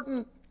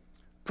important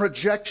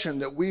projection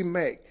that we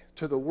make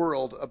to the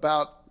world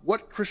about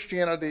what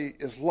Christianity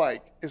is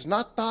like is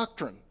not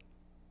doctrine.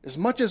 As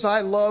much as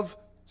I love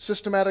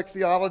systematic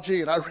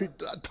theology and I read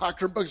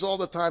doctrine books all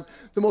the time,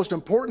 the most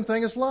important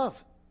thing is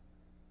love.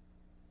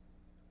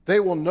 They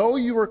will know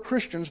you are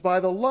Christians by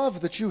the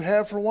love that you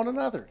have for one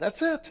another.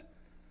 That's it.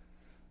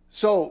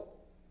 So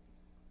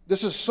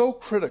this is so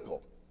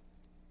critical,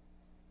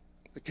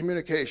 the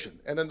communication.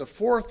 And then the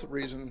 4th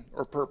reason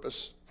or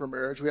purpose for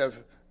marriage, we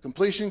have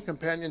completion,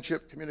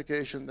 companionship,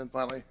 communication, then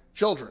finally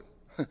children.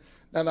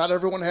 Now, not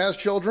everyone has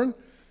children.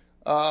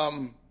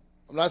 I'm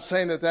not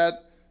saying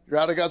that you're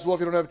out of God's will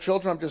if you don't have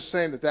children. I'm just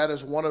saying that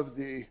is one of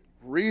the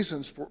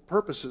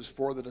purposes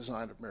for the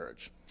design of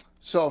marriage.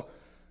 So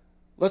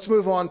let's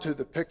move on to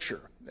the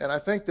picture. And I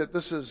think that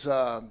this is,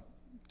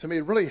 to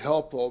me, really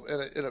helpful,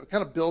 and it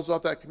kind of builds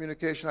off that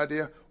communication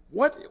idea.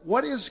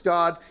 What is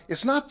God?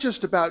 It's not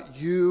just about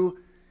you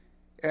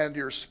and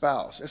your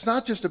spouse. It's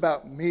not just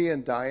about me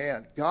and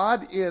Diane.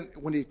 God,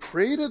 when he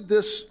created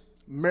this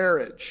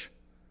marriage,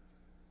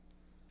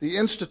 the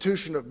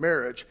institution of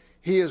marriage,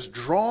 he is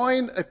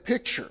drawing a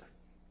picture.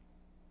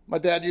 My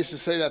dad used to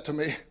say that to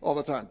me all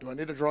the time. Do I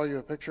need to draw you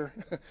a picture?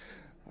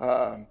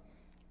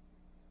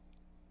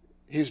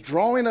 He's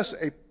drawing us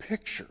a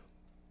picture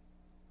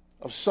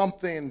of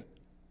something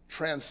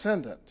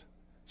transcendent,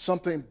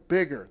 something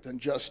bigger than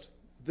just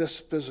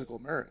this physical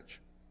marriage.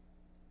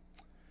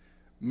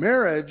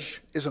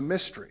 Marriage is a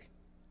mystery.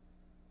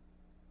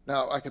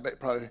 Now, I could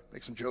probably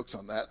make some jokes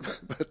on that,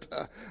 but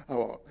I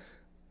won't.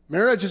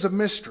 Marriage is a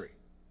mystery.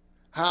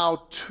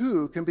 How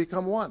 2 can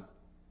become 1.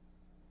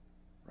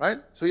 Right?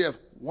 So you have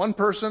one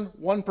person,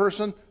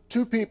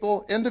 2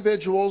 people,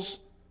 individuals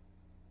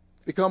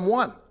become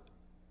 1.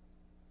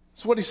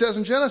 That's what he says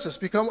in Genesis.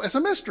 It's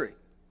a mystery.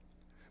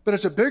 But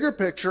it's a bigger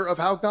picture of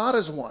how God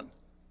is 1.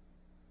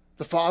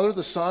 The Father,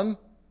 the Son,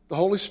 the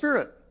Holy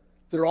Spirit.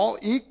 They're all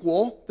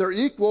equal. They're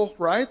equal,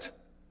 right?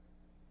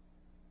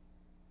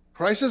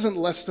 Christ isn't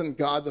less than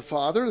God the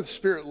Father, the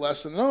Spirit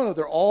less than, no,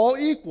 they're all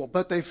equal,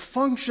 but they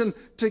function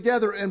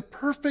together in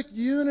perfect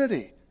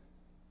unity.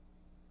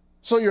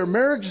 So your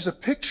marriage is a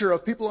picture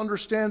of people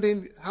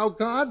understanding how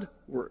God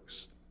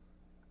works.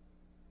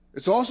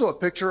 It's also a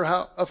picture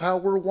of how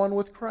we're one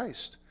with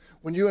Christ.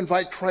 When you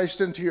invite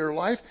Christ into your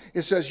life,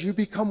 it says you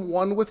become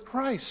one with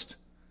Christ.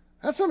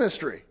 That's a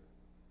mystery.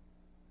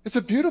 It's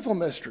a beautiful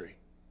mystery.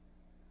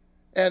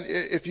 And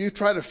if you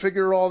try to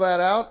figure all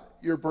that out,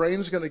 your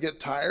brain's going to get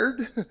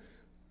tired.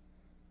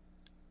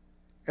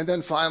 And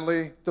then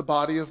finally, the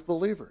body of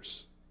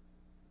believers.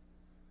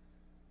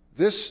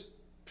 This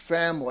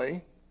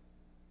family,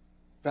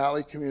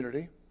 Valley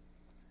community,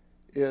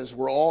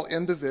 we're all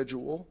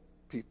individual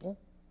people,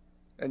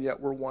 and yet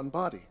we're one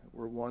body.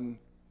 We're one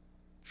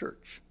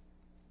church.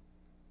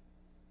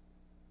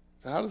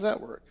 So how does that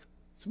work?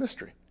 It's a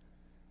mystery.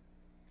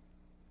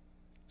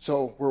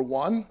 So we're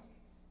one,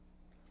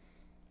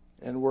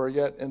 and we're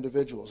yet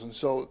individuals. And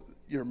so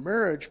your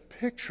marriage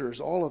pictures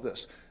all of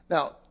this.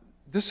 Now,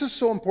 this is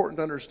so important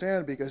to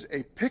understand because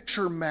a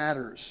picture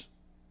matters.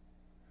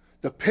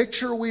 The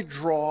picture we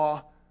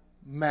draw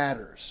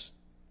matters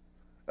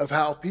of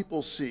how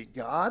people see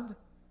God,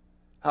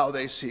 how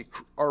they see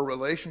our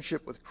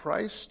relationship with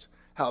Christ,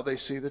 how they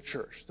see the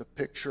church. The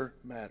picture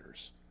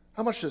matters.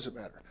 How much does it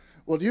matter?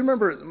 Well, do you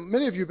remember,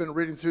 many of you have been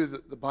reading through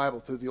the Bible,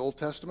 through the Old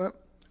Testament,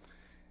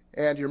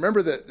 and you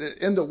remember that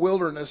in the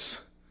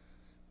wilderness,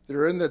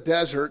 they're in the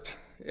desert,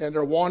 and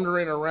they're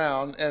wandering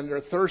around, and they're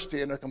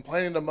thirsty, and they're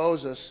complaining to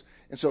Moses.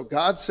 And so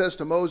God says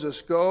to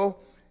Moses, go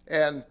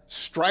and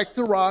strike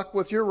the rock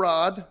with your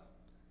rod,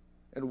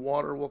 and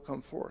water will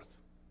come forth.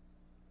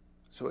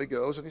 So he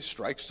goes and he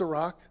strikes the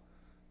rock,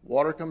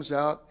 water comes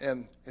out,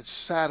 and it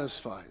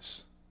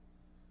satisfies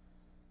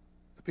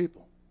the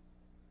people.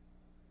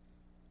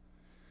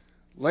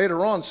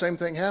 Later on, same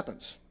thing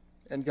happens.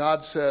 And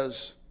God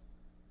says,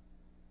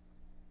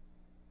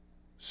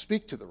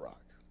 speak to the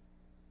rock,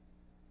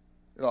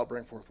 and I'll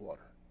bring forth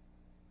water.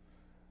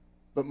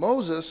 But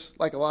Moses,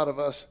 like a lot of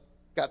us,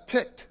 got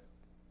ticked.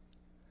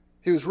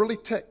 He was really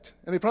ticked.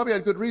 And he probably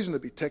had good reason to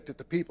be ticked at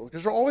the people,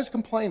 because they're always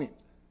complaining.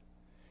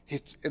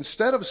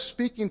 Instead of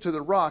speaking to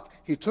the rock,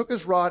 he took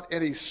his rod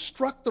and he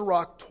struck the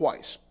rock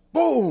twice.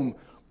 Boom!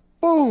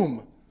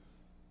 Boom!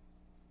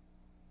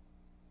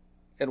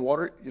 And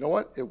water, you know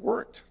what? It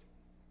worked.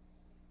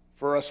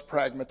 For us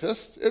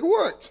pragmatists, it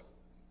worked.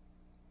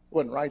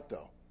 Wasn't right,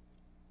 though.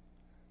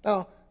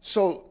 Now,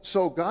 so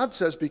God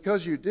says,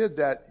 because you did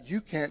that,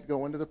 you can't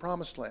go into the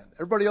promised land.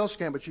 Everybody else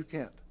can, but you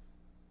can't.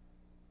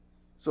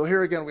 So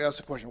here again, we ask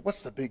the question,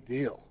 what's the big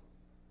deal?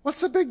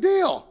 What's the big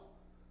deal?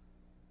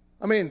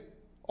 I mean,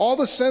 all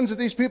the sins that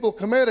these people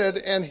committed,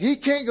 and he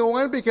can't go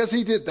in because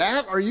he did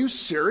that? Are you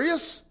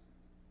serious?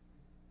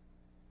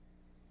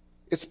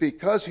 It's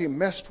because he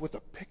messed with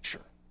a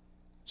picture.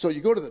 So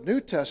you go to the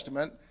New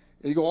Testament,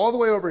 and you go all the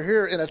way over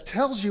here, and it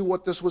tells you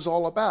what this was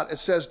all about. It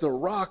says the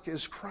rock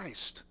is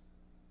Christ.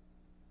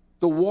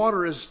 The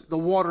water is the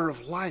water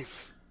of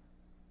life.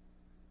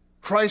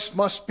 Christ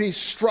must be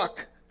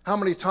struck. How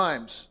many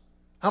times?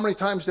 How many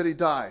times did he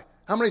die?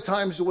 How many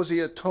times was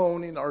he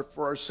atoning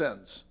for our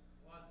sins?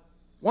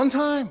 One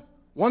time.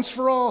 Once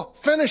for all.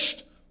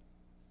 Finished.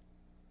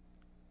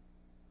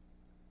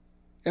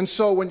 And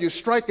so when you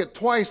strike it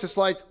twice, it's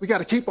like, we got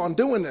to keep on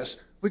doing this.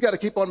 We got to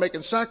keep on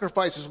making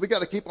sacrifices. We got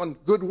to keep on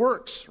good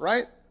works,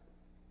 right?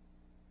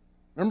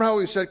 Remember how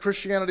we said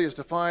Christianity is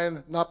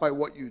defined not by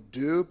what you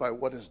do, by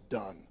what is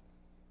done.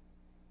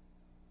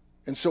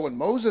 And so when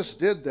Moses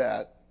did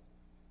that,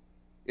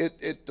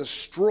 it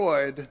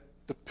destroyed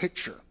the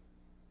picture.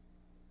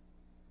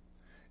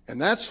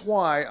 And that's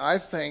why I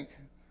think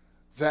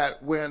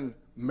that when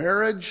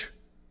marriage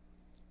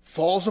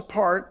falls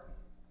apart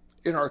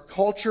in our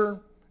culture,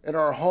 in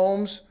our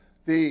homes,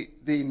 the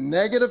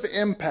negative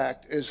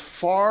impact is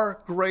far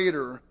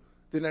greater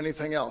than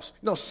anything else.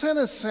 You know, sin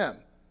is sin.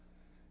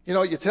 You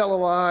know, you tell a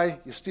lie,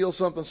 you steal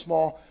something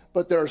small,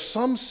 but there are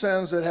some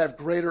sins that have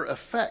greater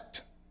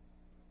effect.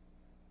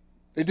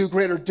 They do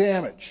greater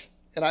damage.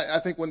 And I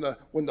think when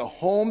the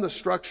home, the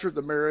structure,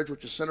 the marriage,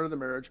 which is center of the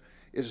marriage,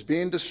 is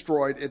being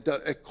destroyed,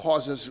 it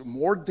causes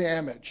more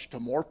damage to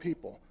more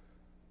people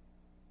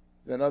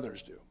than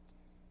others do.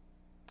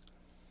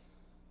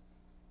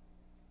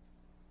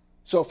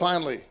 So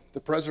finally, the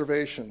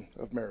preservation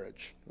of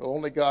marriage. Well,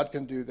 only God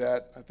can do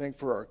that. I think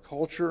for our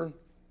culture,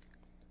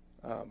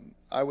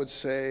 I would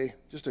say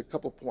just a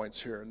couple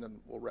points here, and then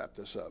we'll wrap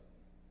this up.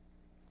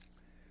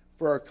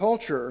 For our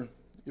culture,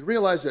 you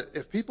realize that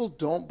if people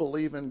don't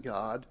believe in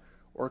God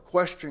or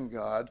question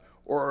God,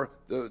 or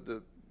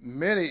the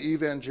many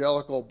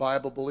evangelical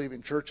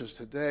Bible-believing churches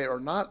today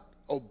are not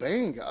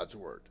obeying God's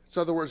word.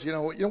 In other words, we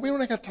don't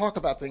have to talk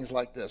about things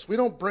like this. We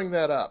don't bring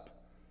that up.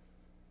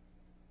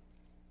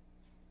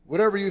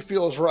 Whatever you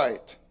feel is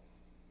right.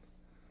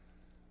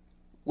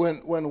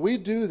 When we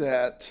do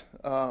that,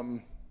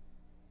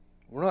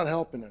 we're not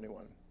helping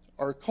anyone.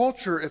 Our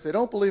culture, if they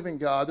don't believe in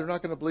God, they're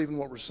not going to believe in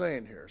what we're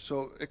saying here.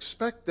 So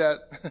expect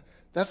that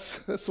that's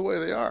the way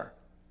they are.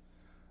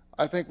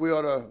 I think we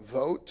ought to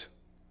vote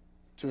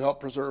to help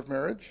preserve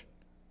marriage.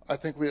 I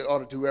think we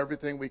ought to do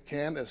everything we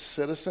can as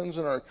citizens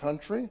in our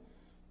country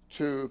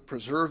to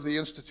preserve the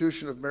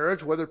institution of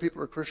marriage, whether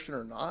people are Christian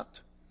or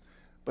not.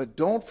 But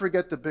don't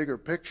forget the bigger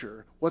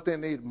picture. What they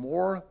need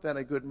more than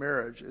a good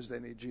marriage is they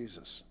need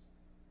Jesus.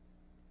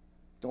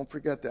 Don't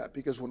forget that,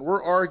 because when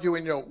we're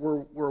arguing,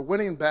 we're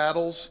winning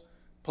battles,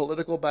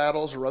 political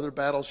battles or other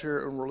battles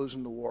here, and we're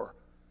losing the war.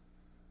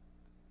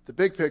 The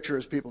big picture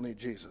is people need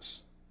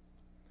Jesus.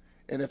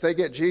 And if they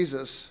get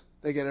Jesus,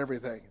 they get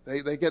everything.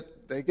 They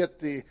get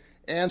the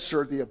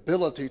answer, the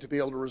ability to be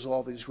able to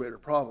resolve these greater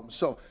problems.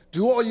 So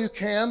do all you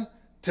can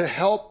to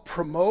help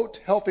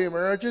promote healthy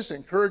marriages,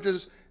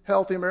 encourages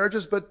healthy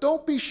marriages, but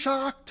don't be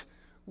shocked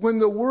when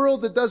the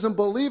world that doesn't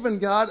believe in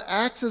God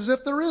acts as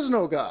if there is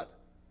no God.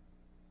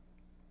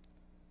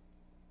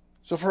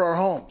 So for our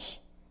homes,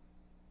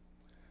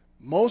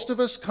 most of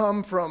us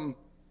come from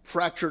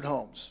fractured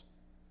homes.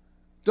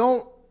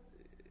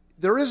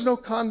 There is no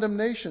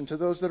condemnation to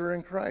those that are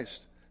in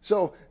Christ.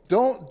 So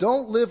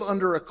don't live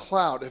under a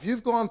cloud. If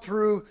you've gone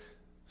through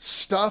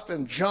stuff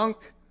and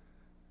junk,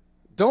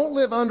 don't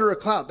live under a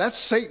cloud. That's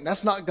Satan.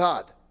 That's not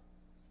God.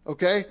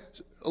 Okay?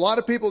 A lot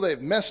of people,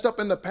 they've messed up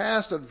in the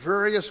past in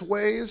various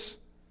ways.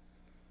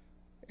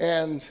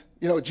 And,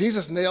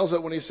 Jesus nails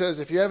it when he says,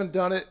 if you haven't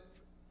done it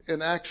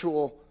in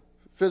actual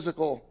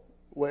physical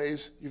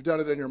ways, you've done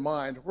it in your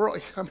mind.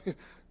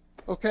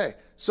 Okay.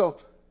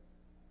 So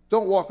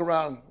don't walk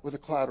around with a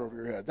cloud over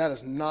your head. That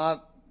is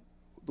not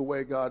the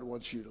way God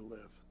wants you to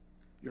live.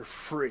 You're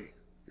free.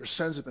 Your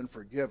sins have been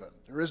forgiven.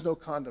 There is no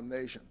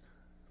condemnation.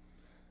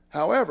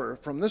 However,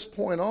 from this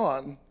point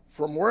on,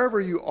 from wherever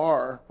you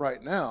are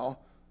right now,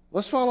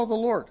 let's follow the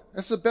Lord.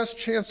 That's the best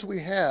chance we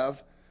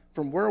have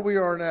from where we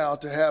are now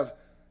to have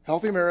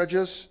healthy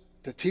marriages,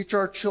 to teach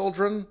our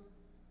children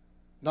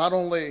not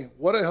only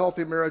what a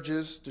healthy marriage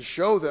is, to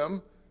show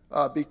them.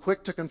 Be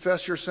quick to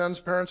confess your sins,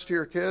 parents, to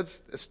your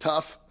kids. It's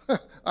tough.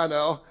 I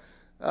know.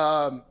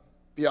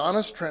 Be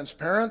honest,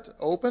 transparent,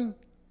 open.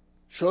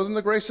 Show them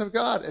the grace of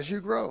God as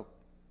you grow.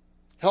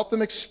 Help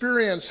them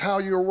experience how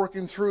you're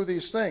working through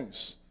these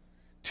things.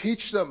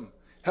 Teach them.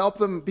 Help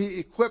them be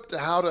equipped to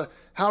how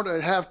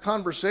to have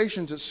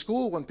conversations at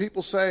school when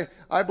people say,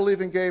 I believe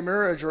in gay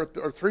marriage, or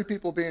three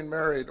people being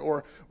married,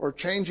 or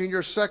changing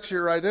your sex or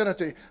your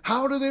identity.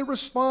 How do they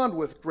respond?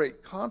 With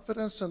great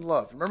confidence and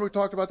love. Remember we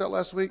talked about that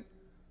last week?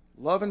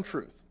 Love and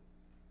truth.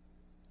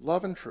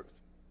 Love and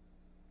truth.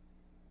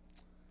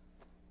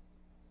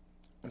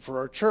 And for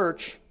our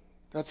church,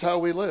 that's how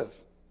we live.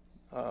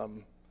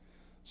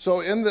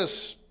 So in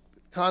this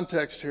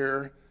context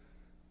here,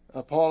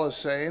 Paul is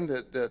saying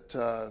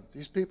that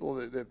these people,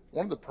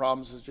 one of the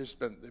problems has just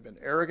been, they've been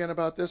arrogant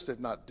about this. They've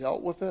not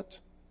dealt with it.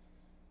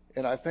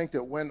 And I think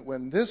that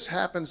when this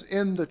happens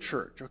in the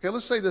church, okay,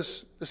 let's say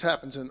this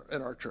happens in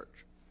our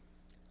church.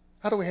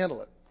 How do we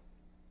handle it?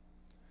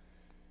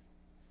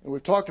 And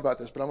we've talked about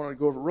this, but I want to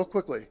go over it real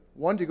quickly.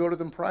 One, you go to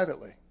them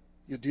privately.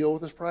 You deal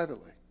with this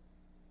privately.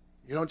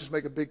 You don't just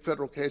make a big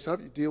federal case out of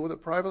it. You deal with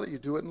it privately. You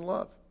do it in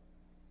love.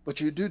 But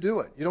you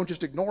do it. You don't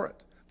just ignore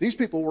it. These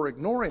people were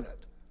ignoring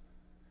it.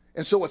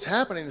 And so what's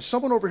happening is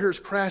someone over here is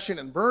crashing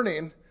and burning,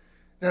 and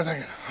they're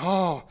thinking,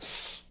 oh,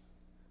 see,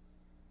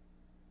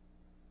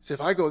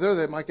 if I go there,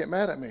 they might get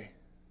mad at me.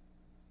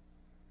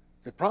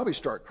 They probably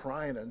start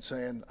crying and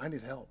saying, I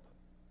need help.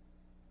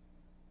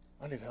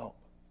 I need help.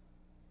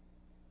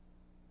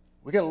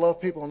 We got to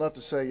love people enough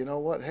to say, you know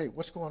what, hey,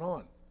 what's going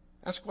on?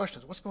 Ask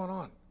questions. What's going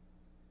on?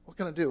 What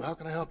can I do? How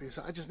can I help you?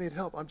 Say, I just need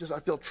help. I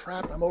feel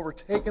trapped. I'm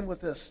overtaken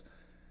with this.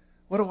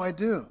 What do I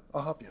do?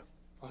 I'll help you.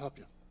 I'll help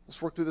you.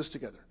 Let's work through this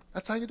together.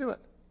 That's how you do it.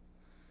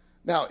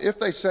 Now, if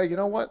they say, you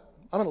know what,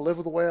 I'm going to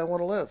live the way I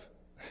want to live.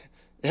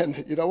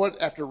 And you know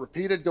what, after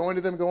repeated going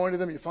to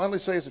them, you finally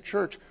say as a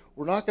church,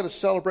 we're not going to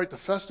celebrate the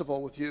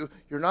festival with you.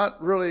 We're not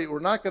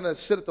going to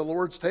sit at the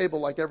Lord's table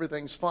like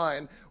everything's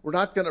fine. We're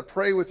not going to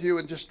pray with you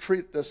and just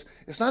treat this.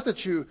 It's not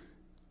that you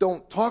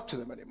don't talk to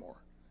them anymore.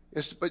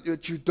 But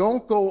you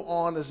don't go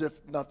on as if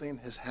nothing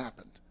has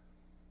happened.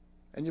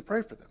 And you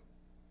pray for them.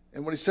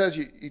 And when he says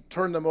you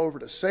turn them over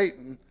to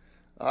Satan,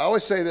 I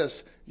always say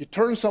this, you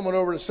turn someone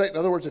over to Satan. In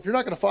other words, if you're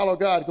not going to follow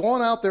God, go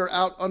on out there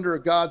out under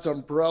God's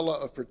umbrella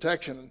of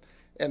protection,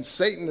 and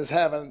Satan is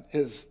having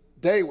his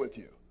day with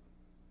you.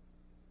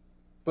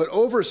 But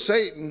over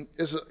Satan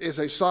is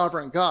a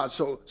sovereign God,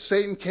 so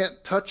Satan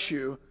can't touch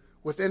you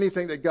with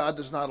anything that God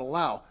does not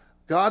allow.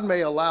 God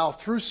may allow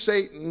through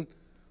Satan,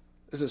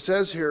 as it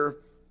says here,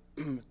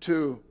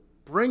 to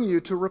bring you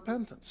to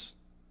repentance.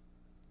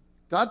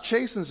 God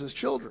chastens his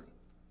children.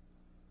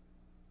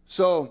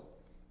 So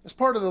it's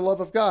part of the love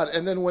of God.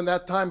 And then when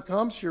that time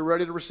comes, you're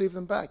ready to receive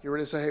them back. You're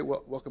ready to say, hey,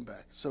 welcome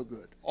back. So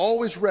good.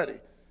 Always ready,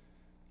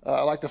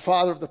 like the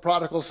father of the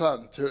prodigal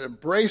son, to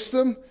embrace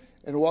them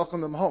and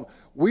welcome them home.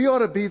 We ought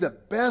to be the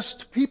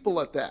best people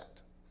at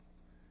that.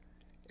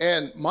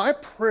 And my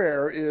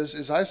prayer is,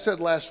 as I said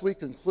last week,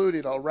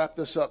 concluding, I'll wrap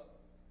this up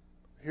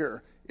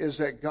here, is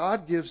that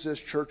God gives this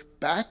church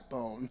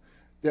backbone,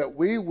 that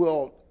we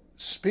will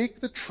speak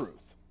the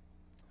truth.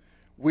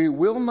 We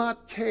will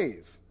not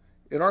cave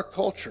in our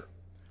culture.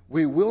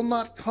 We will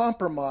not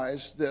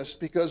compromise this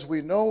because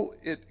we know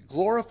it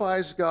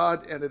glorifies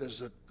God and it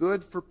is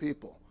good for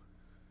people.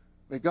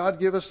 May God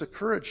give us the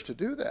courage to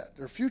do that.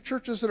 There are a few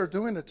churches that are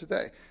doing it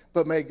today,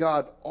 but may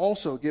God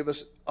also give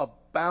us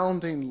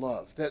abounding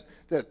love,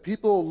 that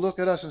people look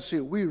at us and see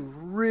we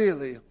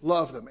really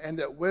love them, and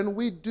that when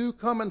we do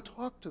come and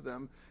talk to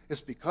them,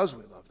 it's because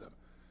we love them.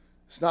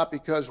 It's not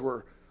because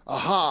we're,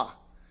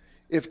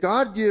 If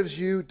God gives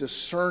you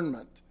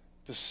discernment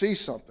to see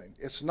something,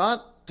 it's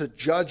not to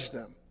judge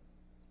them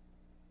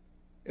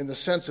in the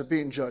sense of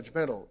being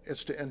judgmental.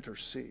 It's to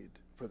intercede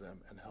for them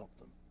and help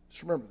them.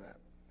 Just remember that.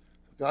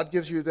 God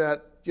gives you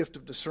that gift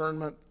of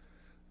discernment.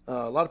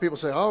 A lot of people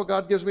say, oh,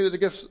 God gives me the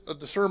gift of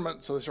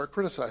discernment, so they start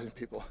criticizing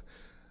people.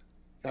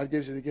 God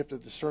gives you the gift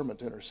of discernment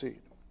to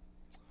intercede.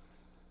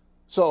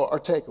 So our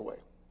takeaway.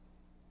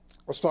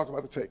 Let's talk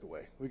about the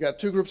takeaway. We got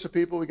two groups of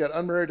people. We got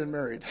unmarried and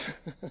married.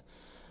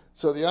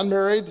 So the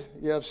unmarried,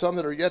 you have some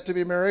that are yet to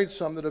be married,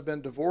 some that have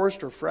been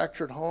divorced or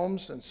fractured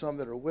homes, and some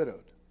that are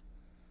widowed.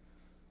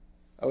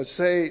 I would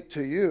say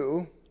to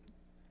you,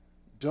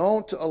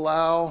 don't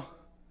allow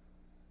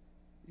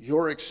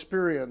your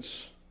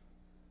experience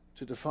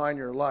to define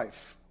your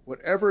life.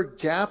 Whatever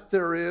gap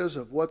there is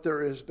of what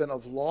there has been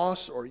of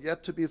loss or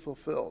yet to be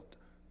fulfilled.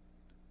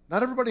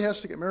 Not everybody has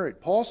to get married.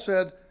 Paul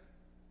said,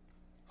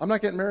 I'm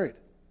not getting married.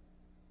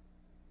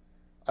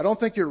 I don't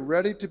think you're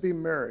ready to be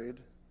married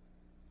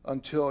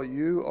until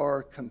you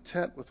are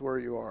content with where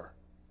you are.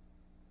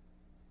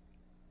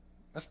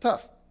 That's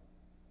tough.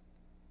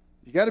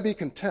 You got to be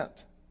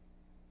content.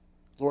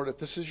 Lord, if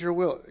this is your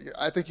will,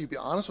 I think you'd be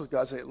honest with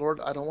God, say, Lord,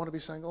 I don't want to be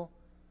single,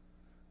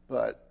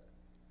 but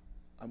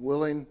I'm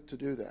willing to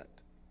do that.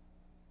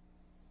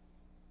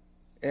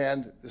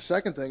 And the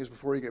second thing is,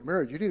 before you get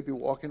married, you need to be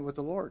walking with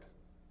the Lord.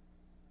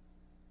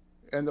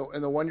 And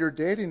the one you're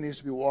dating needs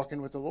to be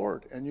walking with the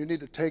Lord. And you need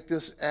to take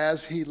this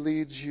as he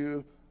leads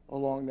you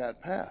along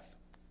that path.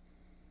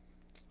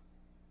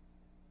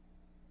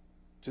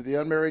 To the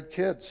unmarried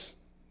kids,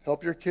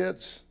 help your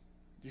kids.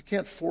 You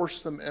can't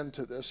force them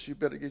into this. You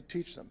better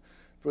teach them.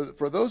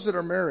 For those that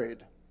are married,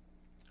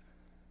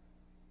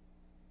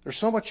 there's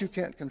so much you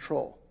can't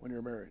control when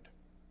you're married.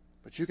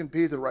 But you can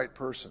be the right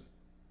person.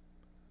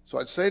 So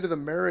I'd say to the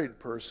married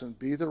person,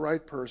 be the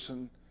right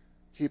person,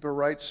 keep a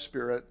right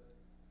spirit,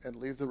 and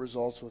leave the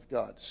results with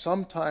God.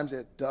 Sometimes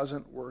it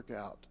doesn't work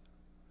out,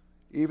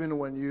 even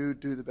when you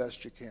do the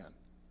best you can.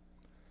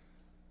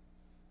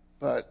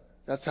 But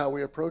that's how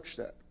we approach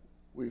that.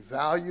 We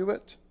value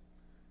it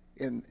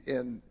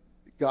in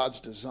God's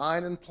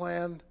design and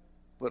plan,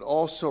 but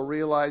also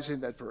realizing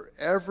that for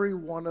every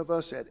one of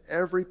us at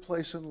every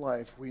place in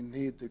life, we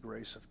need the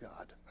grace of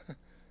God.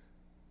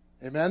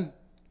 Amen?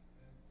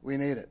 We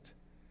need it.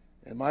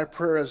 And my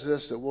prayer is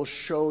this, that we'll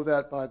show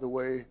that by the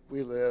way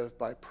we live,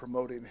 by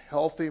promoting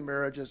healthy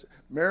marriages.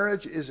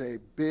 Marriage is a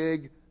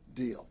big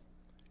deal.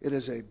 It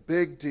is a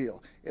big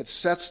deal. It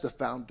sets the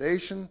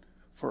foundation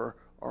for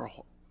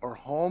our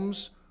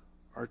homes,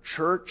 our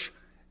church,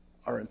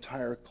 our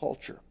entire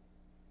culture.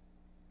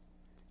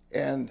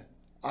 And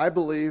I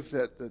believe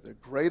that the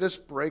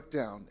greatest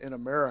breakdown in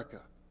America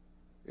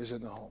is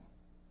in the home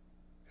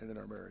and in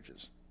our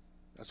marriages.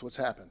 That's what's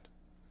happened.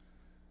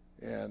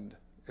 And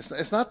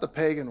it's not the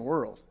pagan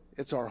world.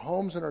 It's our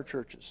homes and our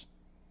churches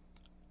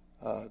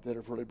that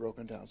have really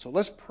broken down. So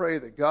let's pray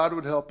that God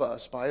would help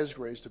us by his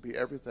grace to be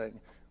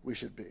everything we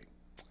should be.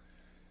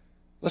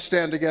 Let's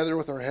stand together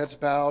with our heads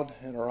bowed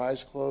and our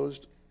eyes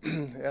closed.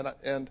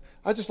 And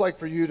I'd just like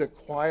for you to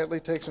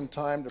quietly take some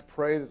time to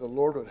pray that the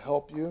Lord would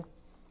help you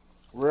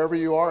wherever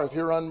you are. If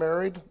you're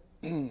unmarried,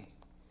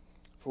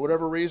 for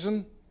whatever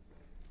reason,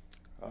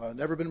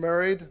 never been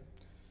married,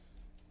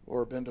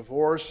 or been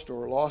divorced,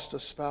 or lost a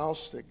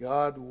spouse, that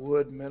God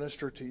would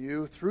minister to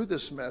you through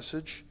this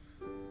message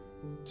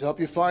to help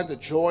you find the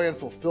joy and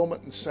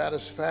fulfillment and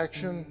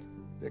satisfaction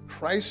that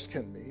Christ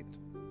can meet.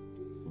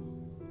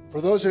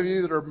 For those of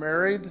you that are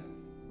married,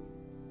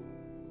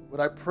 would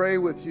I pray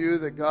with you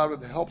that God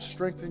would help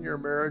strengthen your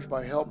marriage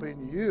by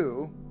helping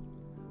you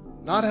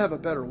not have a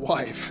better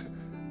wife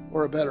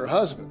or a better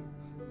husband,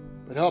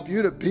 but help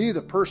you to be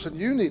the person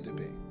you need to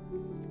be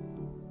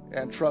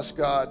and trust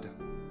God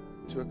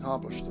to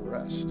accomplish the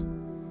rest.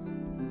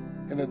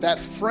 And that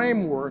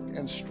framework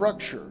and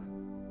structure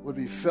would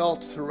be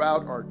felt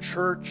throughout our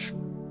church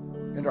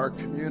and our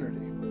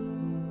community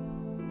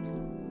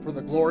for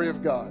the glory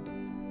of God.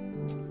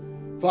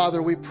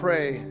 Father, we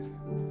pray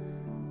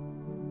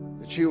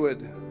that you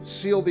would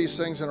seal these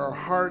things in our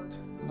heart.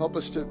 Help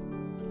us to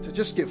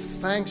just give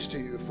thanks to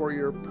you for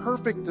your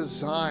perfect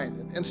design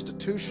and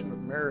institution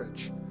of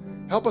marriage.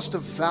 Help us to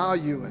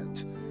value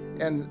it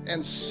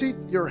and seek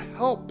your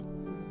help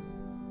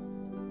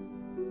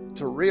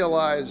to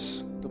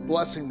realize the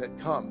blessing that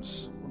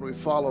comes when we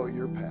follow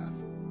your path.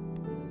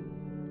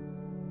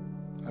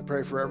 I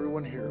pray for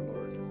everyone here,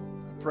 Lord.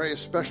 I pray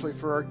especially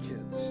for our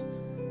kids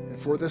and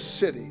for this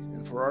city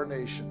and for our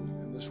nation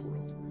and this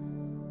world.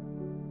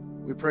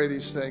 We pray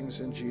these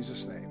things in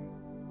Jesus' name.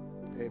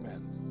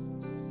 Amen.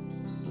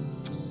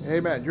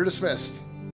 Amen. You're dismissed.